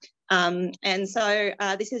nature. And so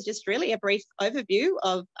this is just really a brief overview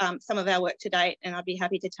of some of our work to date, and I'd be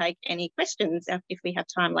happy to take any questions if we have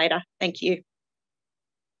time later. Thank you.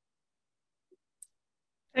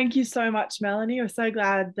 Thank you so much, Melanie. We're so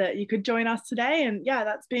glad that you could join us today. And yeah,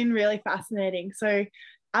 that's been really fascinating. So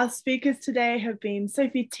our speakers today have been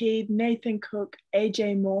Sophie Teede, Nathan Cook,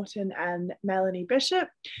 AJ Morton, and Melanie Bishop.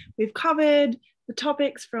 We've covered the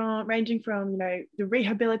topics ranging from, the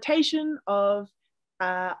rehabilitation of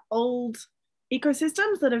old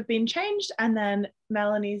ecosystems that have been changed, and then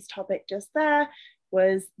Melanie's topic just there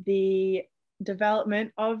was the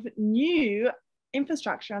development of new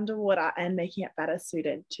infrastructure underwater and making it better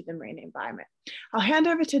suited to the marine environment. I'll hand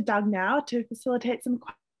over to Doug now to facilitate some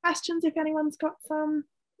questions if anyone's got some.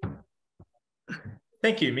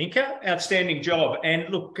 Thank you, Minka. Outstanding job. And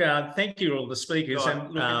look, thank you all the speakers.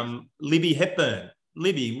 And Libby Hepburn.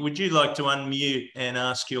 Libby, would you like to unmute and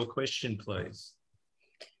ask your question, please?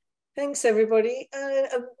 Thanks, everybody.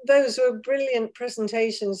 Those were brilliant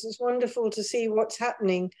presentations. It's wonderful to see what's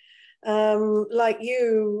happening. Like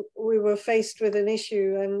you, we were faced with an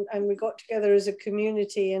issue and we got together as a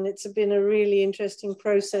community, and it's been a really interesting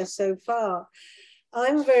process so far.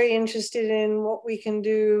 I'm very interested in what we can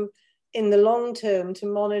do in the long term to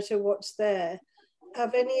monitor what's there.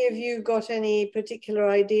 Have any of you got any particular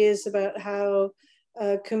ideas about how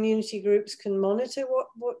community groups can monitor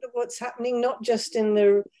what's happening, not just in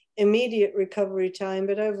the immediate recovery time,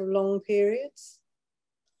 but over long periods?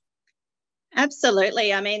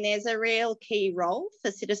 Absolutely. I mean, there's a real key role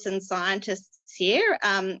for citizen scientists here.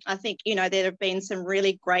 I think, you know, there have been some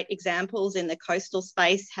really great examples in the coastal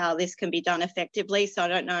space how this can be done effectively. So I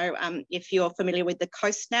don't know if you're familiar with the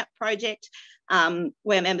Coast Snap project,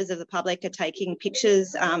 where members of the public are taking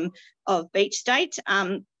pictures of beach state.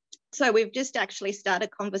 So we've just actually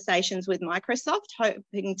started conversations with Microsoft,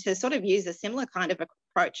 hoping to sort of use a similar kind of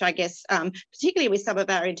approach, I guess, particularly with some of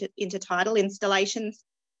our intertidal installations,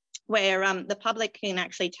 where the public can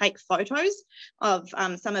actually take photos of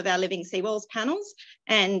some of our Living Seawalls panels,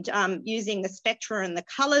 and using the spectra and the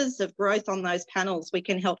colours of growth on those panels, we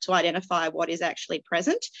can help to identify what is actually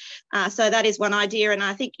present. So that is one idea. And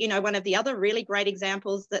I think, you know, one of the other really great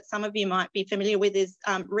examples that some of you might be familiar with is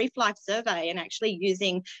reef life survey, and actually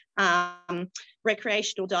using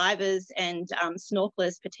recreational divers and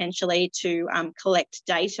snorkelers potentially to collect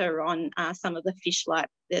data on some of the fish life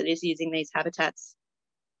that is using these habitats.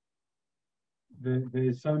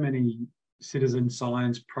 There's so many citizen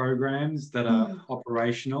science programs that are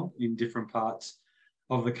operational in different parts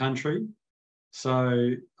of the country.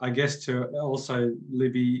 So I guess to also,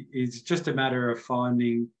 Libby, it's just a matter of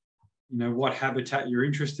finding, you know, what habitat you're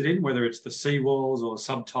interested in, whether it's the seawalls or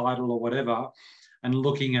subtidal or whatever, and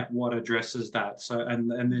looking at what addresses that. So,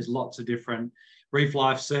 and there's lots of different reef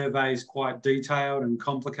life surveys, quite detailed and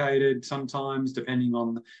complicated sometimes, depending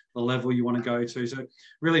on the level you want to go to. So it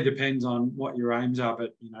really depends on what your aims are.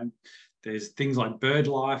 But, you know, there's things like bird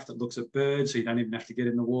life that looks at birds, so you don't even have to get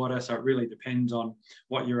in the water. So it really depends on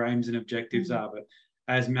what your aims and objectives are. But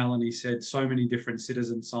as Melanie said, so many different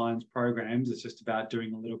citizen science programs. It's just about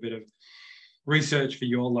doing a little bit of research for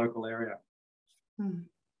your local area.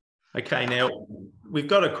 Okay, now we've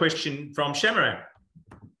got a question from Shamarang.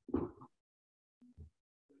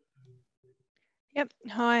 Yep.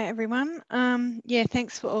 Hi, everyone. Yeah,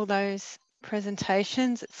 thanks for all those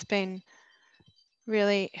presentations. It's been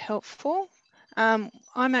really helpful. I'm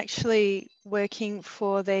actually working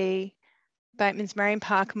for the Bateman's Marine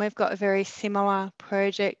Park, and we've got a very similar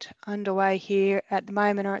project underway here at the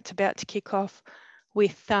moment, or it's about to kick off,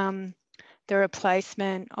 with the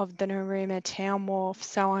replacement of the Narooma Town Wharf.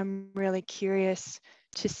 So I'm really curious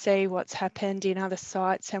to see what's happened in other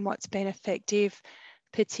sites and what's been effective,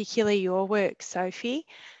 particularly your work, Sophie.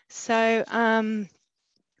 So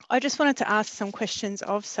I just wanted to ask some questions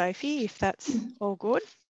of Sophie, if that's all good.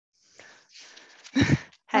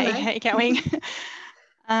 Hey, how you going?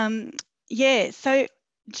 Yeah, so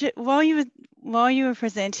while you were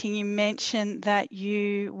presenting, you mentioned that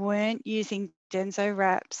you weren't using Denso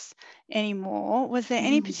wraps anymore. Was there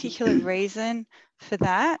any particular reason for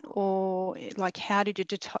that, or like how did you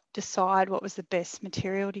decide what was the best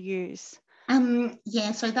material to use?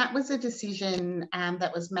 Yeah, so that was a decision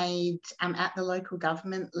that was made at the local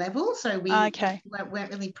government level. So we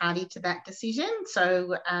weren't really party to that decision.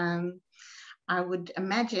 So I would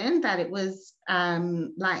imagine that it was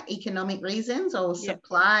like economic reasons or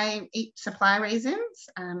supply reasons.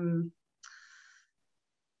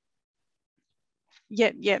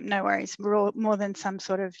 Yep, no worries. More than some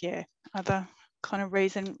sort of other kind of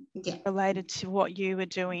reason related to what you were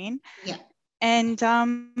doing. Yeah. And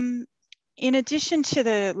in addition to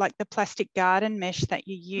the plastic garden mesh that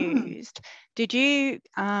you used, did you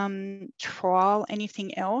trial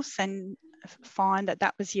anything else and find that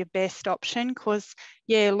that was your best option? Because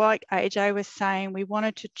like AJ was saying, we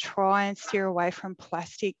wanted to try and steer away from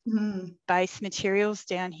plastic based materials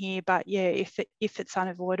down here, but if it's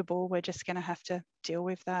unavoidable, we're just going to have to deal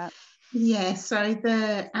with that. Yeah, so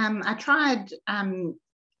I tried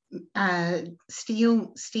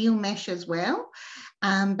steel mesh as well,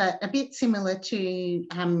 but a bit similar to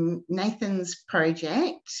Nathan's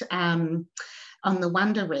project on the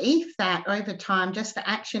Wonder Reef, that over time just the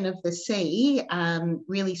action of the sea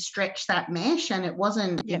really stretched that mesh, and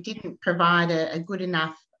it didn't provide a good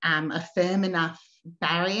enough, a firm enough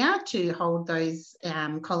barrier to hold those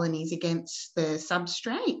colonies against the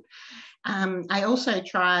substrate. I also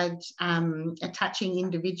tried attaching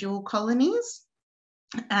individual colonies.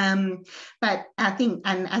 But I think,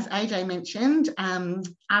 and as AJ mentioned,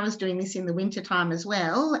 I was doing this in the winter time as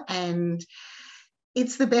well, and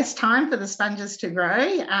it's the best time for the sponges to grow.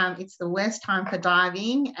 It's the worst time for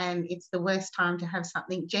diving, and it's the worst time to have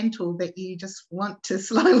something gentle that you just want to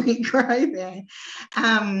slowly grow there.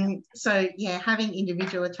 So having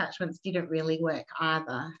individual attachments didn't really work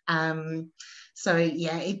either. So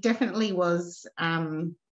it definitely was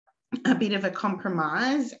a bit of a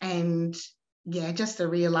compromise, and just the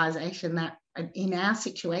realization that in our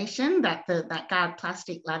situation, that that guard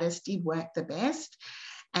plastic lattice did work the best,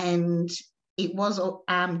 and it was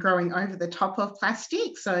growing over the top of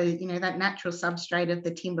plastic. So, you know, that natural substrate of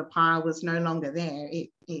the timber pile was no longer there. It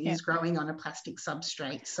is growing on a plastic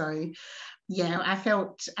substrate. So, yeah, I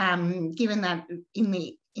felt, given that in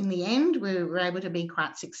the end, we were able to be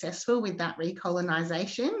quite successful with that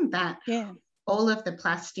recolonisation, that all of the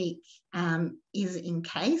plastic is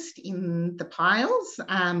encased in the piles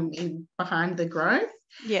behind the growth.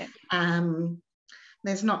 Yeah.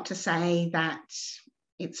 There's not to say that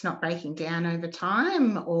it's not breaking down over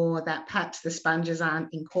time, or that perhaps the sponges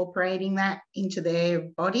aren't incorporating that into their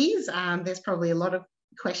bodies. There's probably a lot of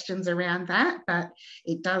questions around that, but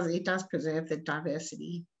it does preserve the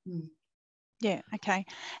diversity. Yeah, okay.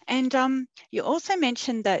 And you also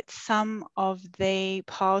mentioned that some of the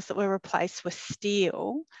piles that were replaced were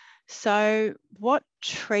steel. So what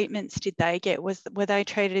treatments did they get? Were they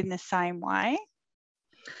treated in the same way?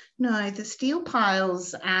 No, the steel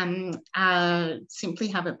piles simply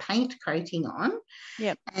have a paint coating on.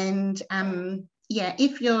 Yep. And yeah,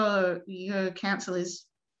 if your council is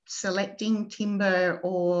selecting timber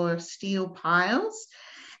or steel piles,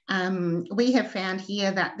 we have found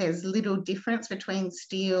here that there's little difference between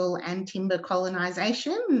steel and timber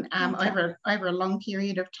colonisation over a long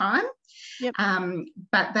period of time. Yep.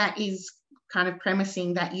 But that is kind of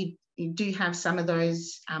premising that you do have some of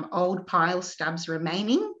those old pile stubs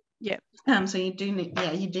remaining. Yep. So you do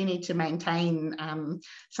need to maintain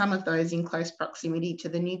some of those in close proximity to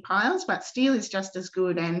the new piles, but steel is just as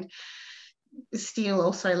good, and steel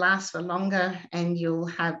also lasts for longer, and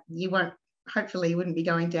hopefully you wouldn't be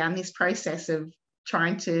going down this process of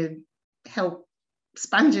trying to help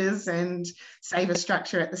sponges and save a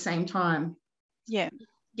structure at the same time. Yeah.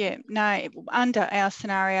 Yeah, no, under our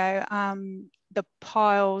scenario, the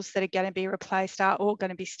piles that are going to be replaced are all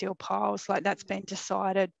going to be steel piles. Like, that's been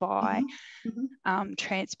decided by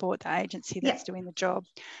Transport, the agency that's doing the job.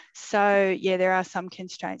 So yeah, there are some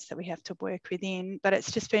constraints that we have to work within, but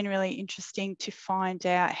it's just been really interesting to find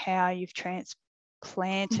out how you've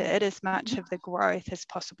transplanted as much of the growth as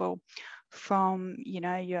possible from, you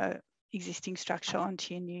know, your existing structure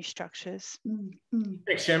onto your new structures.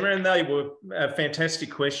 Thanks, Gemma, and they were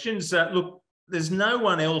fantastic questions. Look, there's no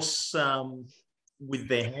one else with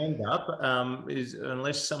their hand up,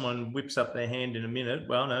 unless someone whips up their hand in a minute.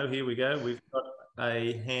 Well, no, here we go. We've got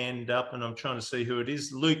a hand up, and I'm trying to see who it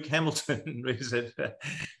is. Luke Hamilton, is it?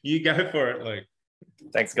 You go for it, Luke.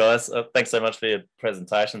 Thanks, guys. Thanks so much for your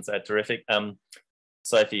presentations. They're terrific.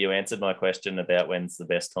 Sophie, you answered my question about when's the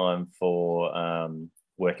best time for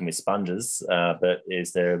working with sponges, but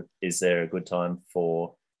is there a good time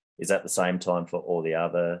is that the same time for all the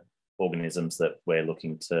other organisms that we're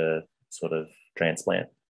looking to sort of transplant?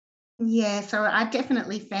 Yeah, so I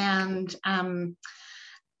definitely found a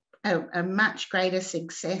much greater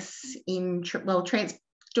success in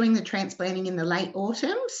doing the transplanting in the late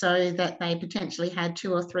autumn, so that they potentially had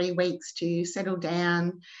 2 or 3 weeks to settle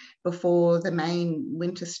down before the main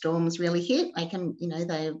winter storms really hit. They can, you know,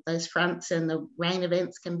 those fronts and the rain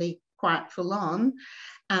events can be quite full on,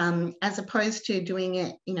 as opposed to doing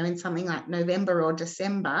it, you know, in something like November or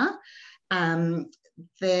December. And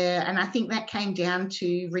I think that came down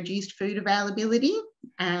to reduced food availability.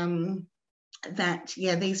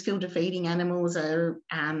 These filter feeding animals are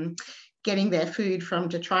getting their food from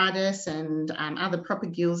detritus and other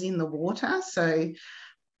propagules in the water. So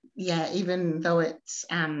yeah, even though it's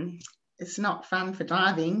not fun for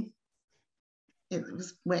diving, it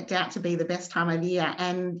was worked out to be the best time of year.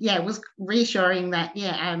 And yeah, it was reassuring that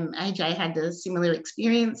AJ had a similar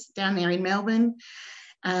experience down there in Melbourne.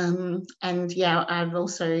 And yeah, I've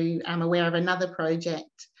also am aware of another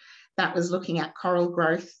project that was looking at coral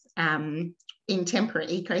growth in temperate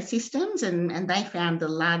ecosystems, and they found the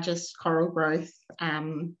largest coral growth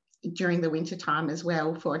during the winter time as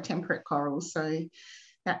well for temperate corals. So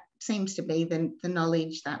that seems to be the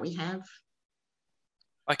knowledge that we have.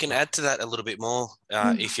 I can add to that a little bit more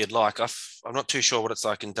if you'd like. I'm not too sure what it's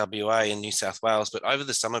like in WA and New South Wales, but over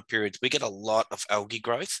the summer periods, we get a lot of algae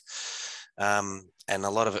growth and a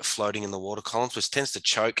lot of it floating in the water columns, which tends to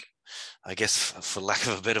choke, I guess, for lack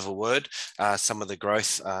of a bit of a word, some of the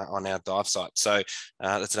growth on our dive site. So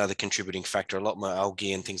that's another contributing factor, a lot more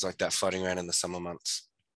algae and things like that floating around in the summer months.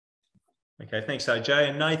 Okay, thanks, AJ.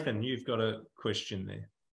 And Nathan, you've got a question there.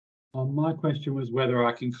 My question was whether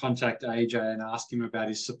I can contact AJ and ask him about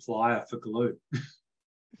his supplier for glue.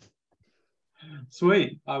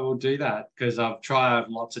 Sweet, I will do that, because I've tried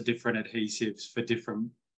lots of different adhesives for different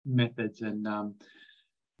methods, and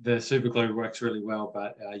the super glue works really well,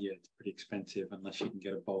 but yeah, it's pretty expensive unless you can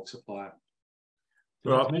get a bulk supplier.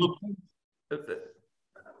 Right.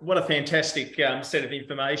 what a fantastic set of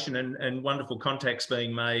information and wonderful contacts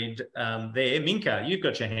being made there. Minka, you've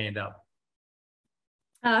got your hand up.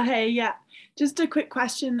 Hey, yeah, just a quick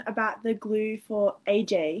question about the glue for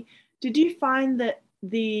AJ. Did you find that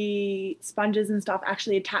the sponges and stuff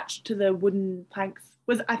actually attached to the wooden planks?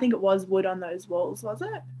 I think it was wood on those walls, was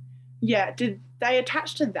it? Yeah, did they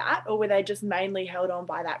attach to that, or were they just mainly held on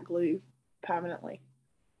by that glue permanently?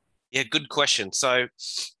 Yeah, good question. So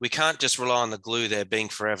we can't just rely on the glue there being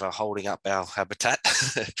forever holding up our habitat.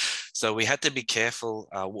 So we had to be careful.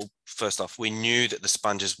 Well, first off, we knew that the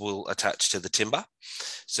sponges will attach to the timber.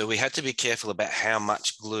 So we had to be careful about how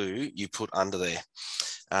much glue you put under there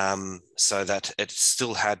so that it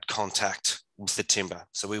still had contact with the timber.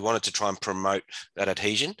 So we wanted to try and promote that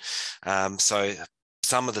adhesion. So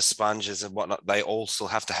some of the sponges and whatnot, they all still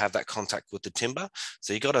have to have that contact with the timber.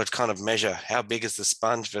 So you got to kind of measure how big is the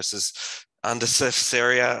sponge versus undersurface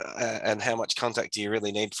area and how much contact do you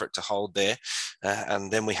really need for it to hold there. And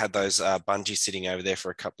then we had those bungees sitting over there for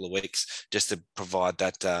a couple of weeks just to provide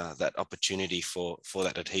that that opportunity for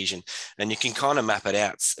that adhesion. And you can kind of map it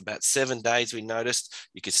out. It's about 7 days we noticed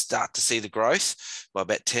you could start to see the growth. By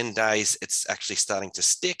about 10 days, it's actually starting to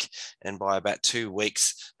stick. And by about 2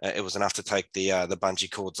 weeks, it was enough to take the bungee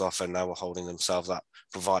cords off and they were holding themselves up,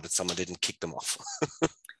 provided someone didn't kick them off.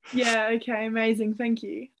 Yeah, okay, amazing, thank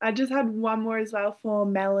you. I just had one more as well for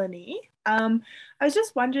Melanie. I was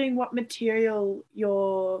just wondering what material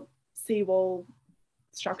your seawall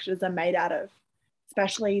structures are made out of,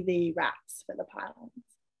 especially the wraps for the pylons.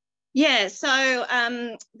 Yeah, so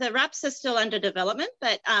the wraps are still under development,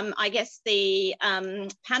 but I guess the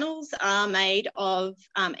panels are made of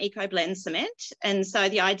eco-blend cement. And so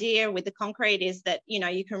the idea with the concrete is that, you know,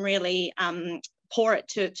 you can really pour it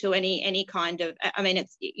to any kind of, I mean,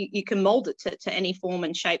 you can mold it to any form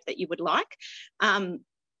and shape that you would like.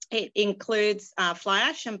 It includes fly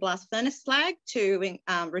ash and blast furnace slag to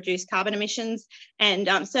reduce carbon emissions. And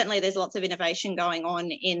certainly there's lots of innovation going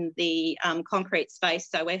on in the concrete space.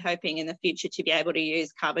 So we're hoping in the future to be able to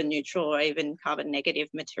use carbon neutral or even carbon negative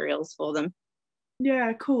materials for them.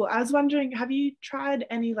 Yeah, cool. I was wondering, have you tried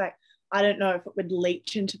any, like, I don't know if it would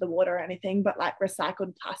leach into the water or anything, but like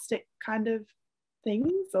recycled plastic kind of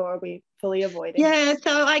things, or are we fully avoiding? Yeah,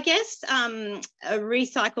 so I guess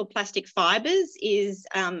recycled plastic fibres is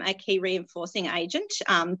a key reinforcing agent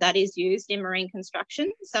that is used in marine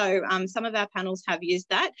construction. So some of our panels have used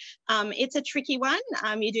that. It's a tricky one.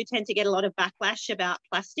 You do tend to get a lot of backlash about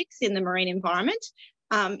plastics in the marine environment.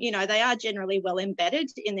 You know, they are generally well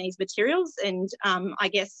embedded in these materials, and I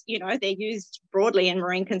guess, you know, they're used broadly in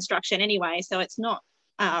marine construction anyway, so it's not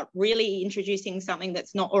really introducing something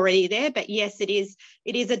that's not already there. But yes, it is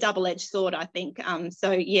a double-edged sword, I think.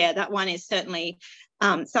 So yeah, that one is certainly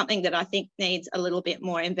something that I think needs a little bit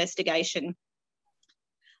more investigation.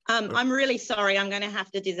 I'm really sorry, I'm going to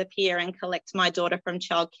have to disappear and collect my daughter from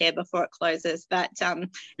childcare before it closes. But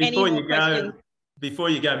any more questions? Before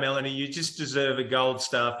you go, Melanie, you just deserve a Gold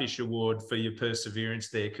Starfish Award for your perseverance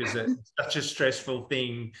there, because it's such a stressful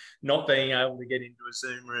thing not being able to get into a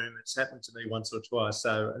Zoom room. It's happened to me once or twice,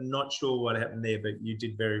 so I'm not sure what happened there, but you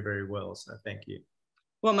did very, very well, so thank you.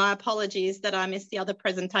 Well, my apologies that I missed the other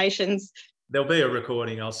presentations. There'll be a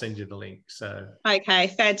recording. I'll send you the link. So okay,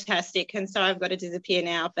 fantastic. And so I've got to disappear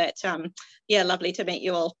now, but yeah, lovely to meet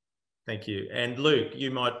you all. Thank you. And Luke,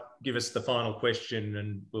 you might give us the final question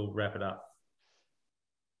and we'll wrap it up.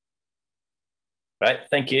 Great,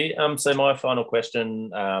 thank you. So my final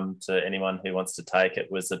question to anyone who wants to take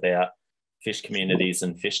it was about fish communities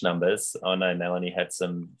and fish numbers. I know Melanie had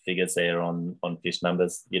some figures there on fish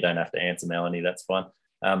numbers. You don't have to answer, Melanie, that's fine.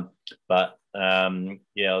 Yeah,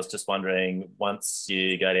 I was just wondering, once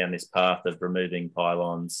you go down this path of removing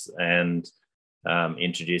pylons and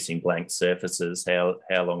introducing blank surfaces,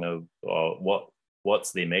 how long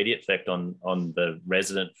what's the immediate effect on the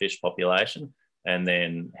resident fish population? And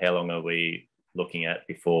then how long are we looking at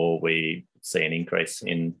before we see an increase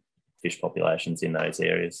in fish populations in those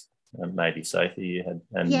areas? Maybe Sophie, you had.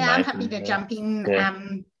 And yeah, Nathan, I'm happy to jump in. Yeah.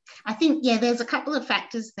 I think, yeah, there's a couple of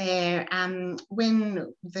factors there.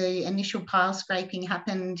 When the initial pile scraping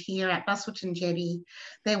happened here at Busselton Jetty,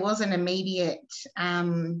 there was an immediate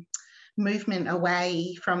movement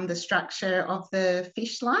away from the structure of the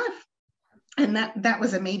fish life. And that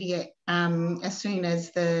was immediate as soon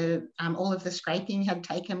as the all of the scraping had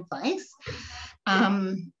taken place. But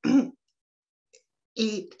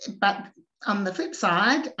on the flip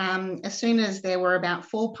side, as soon as there were about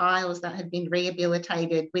 4 piles that had been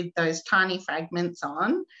rehabilitated with those tiny fragments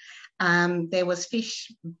on, there was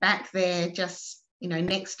fish back there just, you know,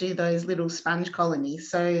 next to those little sponge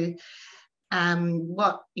colonies. So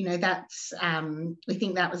what, that's, we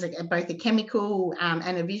think that was both a chemical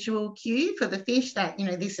and a visual cue for the fish that,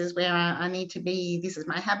 this is where I need to be, this is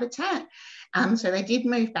my habitat. So they did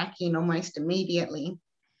move back in almost immediately.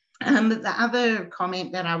 But the other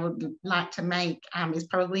comment that I would like to make is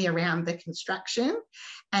probably around the construction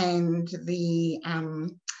and the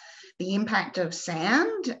impact of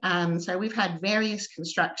sound. So we've had various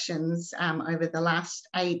constructions over the last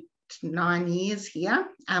 8 to 9 years here,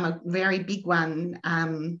 a very big one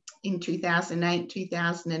in 2008,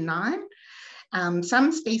 2009.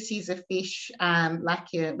 Some species of fish,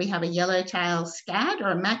 we have a yellowtail scad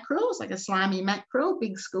or a mackerel, it's like a slimy mackerel,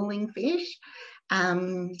 big schooling fish.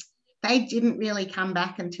 They didn't really come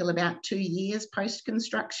back until about 2 years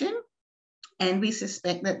post-construction. And we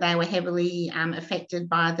suspect that they were heavily affected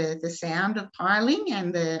by the sound of piling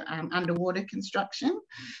and the underwater construction.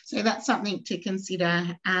 So that's something to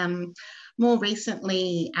consider. More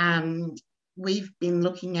recently, we've been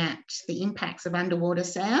looking at the impacts of underwater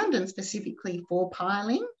sound and specifically for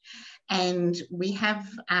piling. And we have,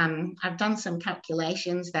 I've done some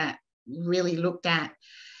calculations that really looked at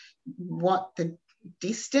what the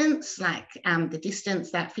distance, the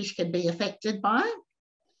distance that fish could be affected by.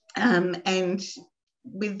 And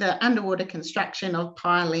with the underwater construction of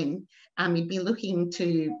piling, you'd be looking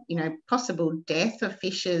to, possible death of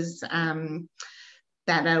fishes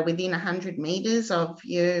that are within 100 metres of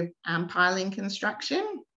your piling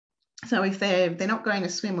construction. So if they're not going to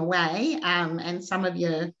swim away, and some of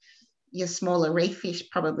your smaller reef fish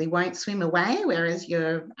probably won't swim away, whereas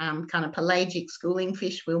your kind of pelagic schooling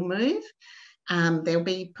fish will move, there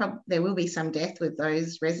will be some death with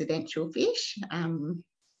those residential fish.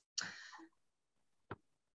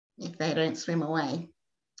 If they don't swim away.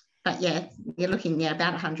 But yeah, you're looking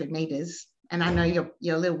about 100 metres. And I know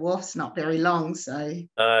your little wharf's not very long, so.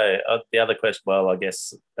 The other question, well, I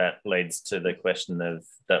guess that leads to the question of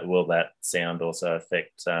will that sound also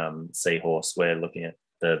affect seahorse? We're looking at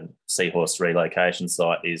the seahorse relocation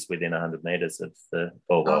site is within 100 metres of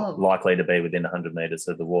likely to be within 100 metres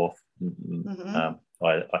of the wharf,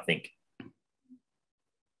 I think.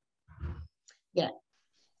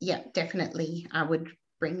 Yeah, definitely. I would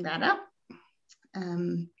bring that up.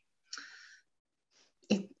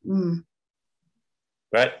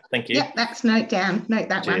 Great, thank you. Yeah, that's note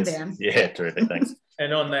that Cheers. one down. Yeah, terrific, thanks.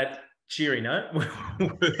 And on that cheery note,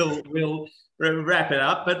 we'll wrap it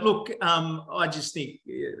up. But look, I just think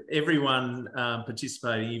everyone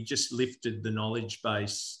participating, you've just lifted the knowledge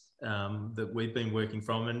base that we've been working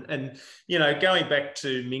from. And going back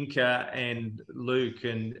to Minka and Luke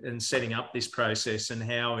and setting up this process and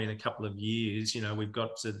how in a couple of years, we've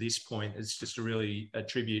got to this point, it's just a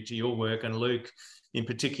tribute to your work, and Luke in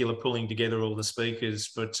particular pulling together all the speakers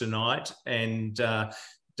for tonight and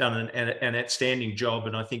done an outstanding job.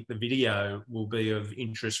 And I think the video will be of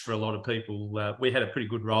interest for a lot of people. We had a pretty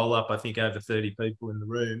good roll up, I think over 30 people in the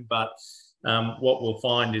room, but what we'll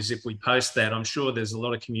find is if we post that, I'm sure there's a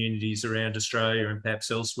lot of communities around Australia and perhaps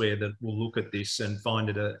elsewhere that will look at this and find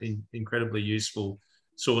it an incredibly useful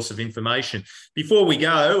source of information. Before we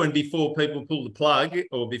go and before people pull the plug,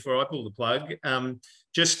 or before I pull the plug,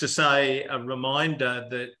 just to say a reminder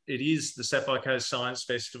that it is the Sapphire Coast Science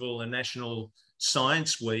Festival and National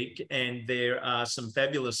Science Week, and there are some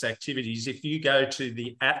fabulous activities. If you go to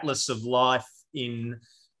the Atlas of Life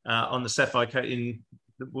on the Sapphire Coast,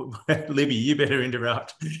 Libby, you better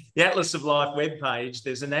interrupt. The Atlas of Life webpage,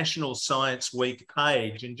 there's a National Science Week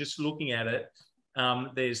page, and just looking at it,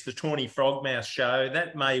 there's the Tawny Frogmouth show.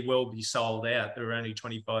 That may well be sold out. There are only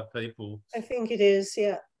 25 people. I think it is,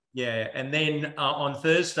 yeah. Yeah, and then on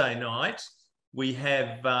Thursday night, we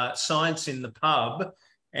have Science in the Pub,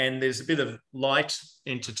 and there's a bit of light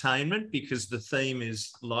entertainment because the theme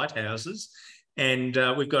is lighthouses. And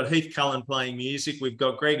we've got Heath Cullen playing music. We've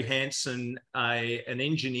got Greg Hansen, an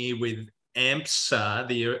engineer with AMSA,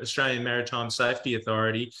 the Australian Maritime Safety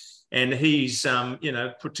Authority, and he's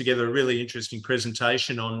put together a really interesting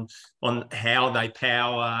presentation on how they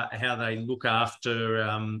power, how they look after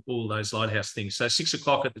all those lighthouse things. So 6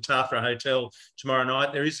 o'clock at the Tathra Hotel tomorrow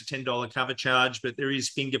night. There is a $10 cover charge, but there is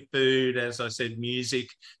finger food, as I said, music.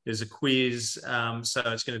 There's a quiz, so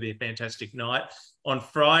it's going to be a fantastic night. On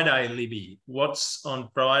Friday, Libby, what's on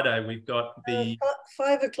Friday? We've got the...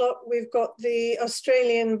 5 o'clock, we've got the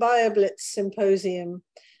Australian BioBlitz Symposium.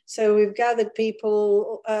 So we've gathered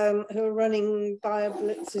people who are running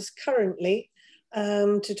BioBlitzes currently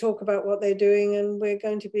to talk about what they're doing, and we're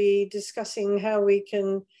going to be discussing how we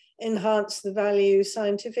can enhance the value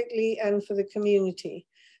scientifically and for the community.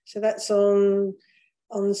 So that's on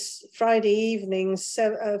Friday evenings,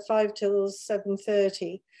 5 till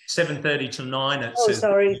 7:30. 7:30 till 9. It Oh, says.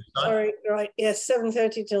 sorry, right. Yes,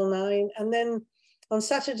 7:30 till 9. And then on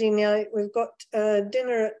Saturday night, we've got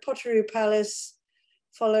dinner at Pottery Palace,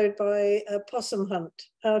 followed by a possum hunt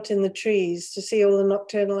out in the trees to see all the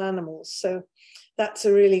nocturnal animals. So that's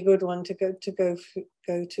a really good one to go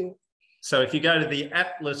to. So if you go to the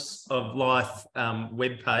Atlas of Life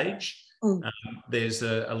webpage, there's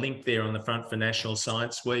a link there on the front for National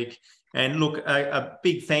Science Week. And look, a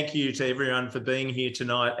big thank you to everyone for being here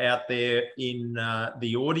tonight out there in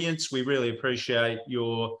the audience. We really appreciate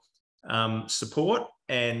your support.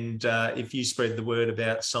 And if you spread the word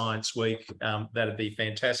about Science Week, that'd be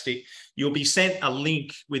fantastic. You'll be sent a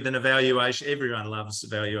link with an evaluation. Everyone loves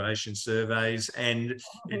evaluation surveys, and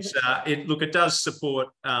it's it does support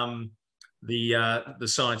the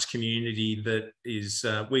science community. That is,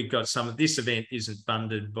 we've got some of this event isn't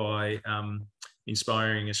funded by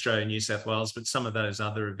Inspiring Australia, New South Wales, but some of those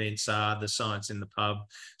other events are the Science in the Pub.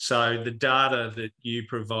 So the data that you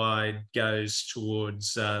provide goes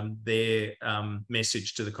towards their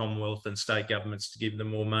message to the Commonwealth and state governments to give them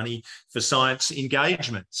more money for science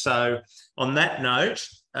engagement. So on that note,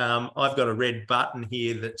 I've got a red button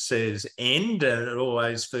here that says end, and it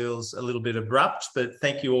always feels a little bit abrupt, but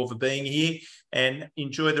thank you all for being here and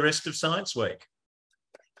enjoy the rest of Science Week.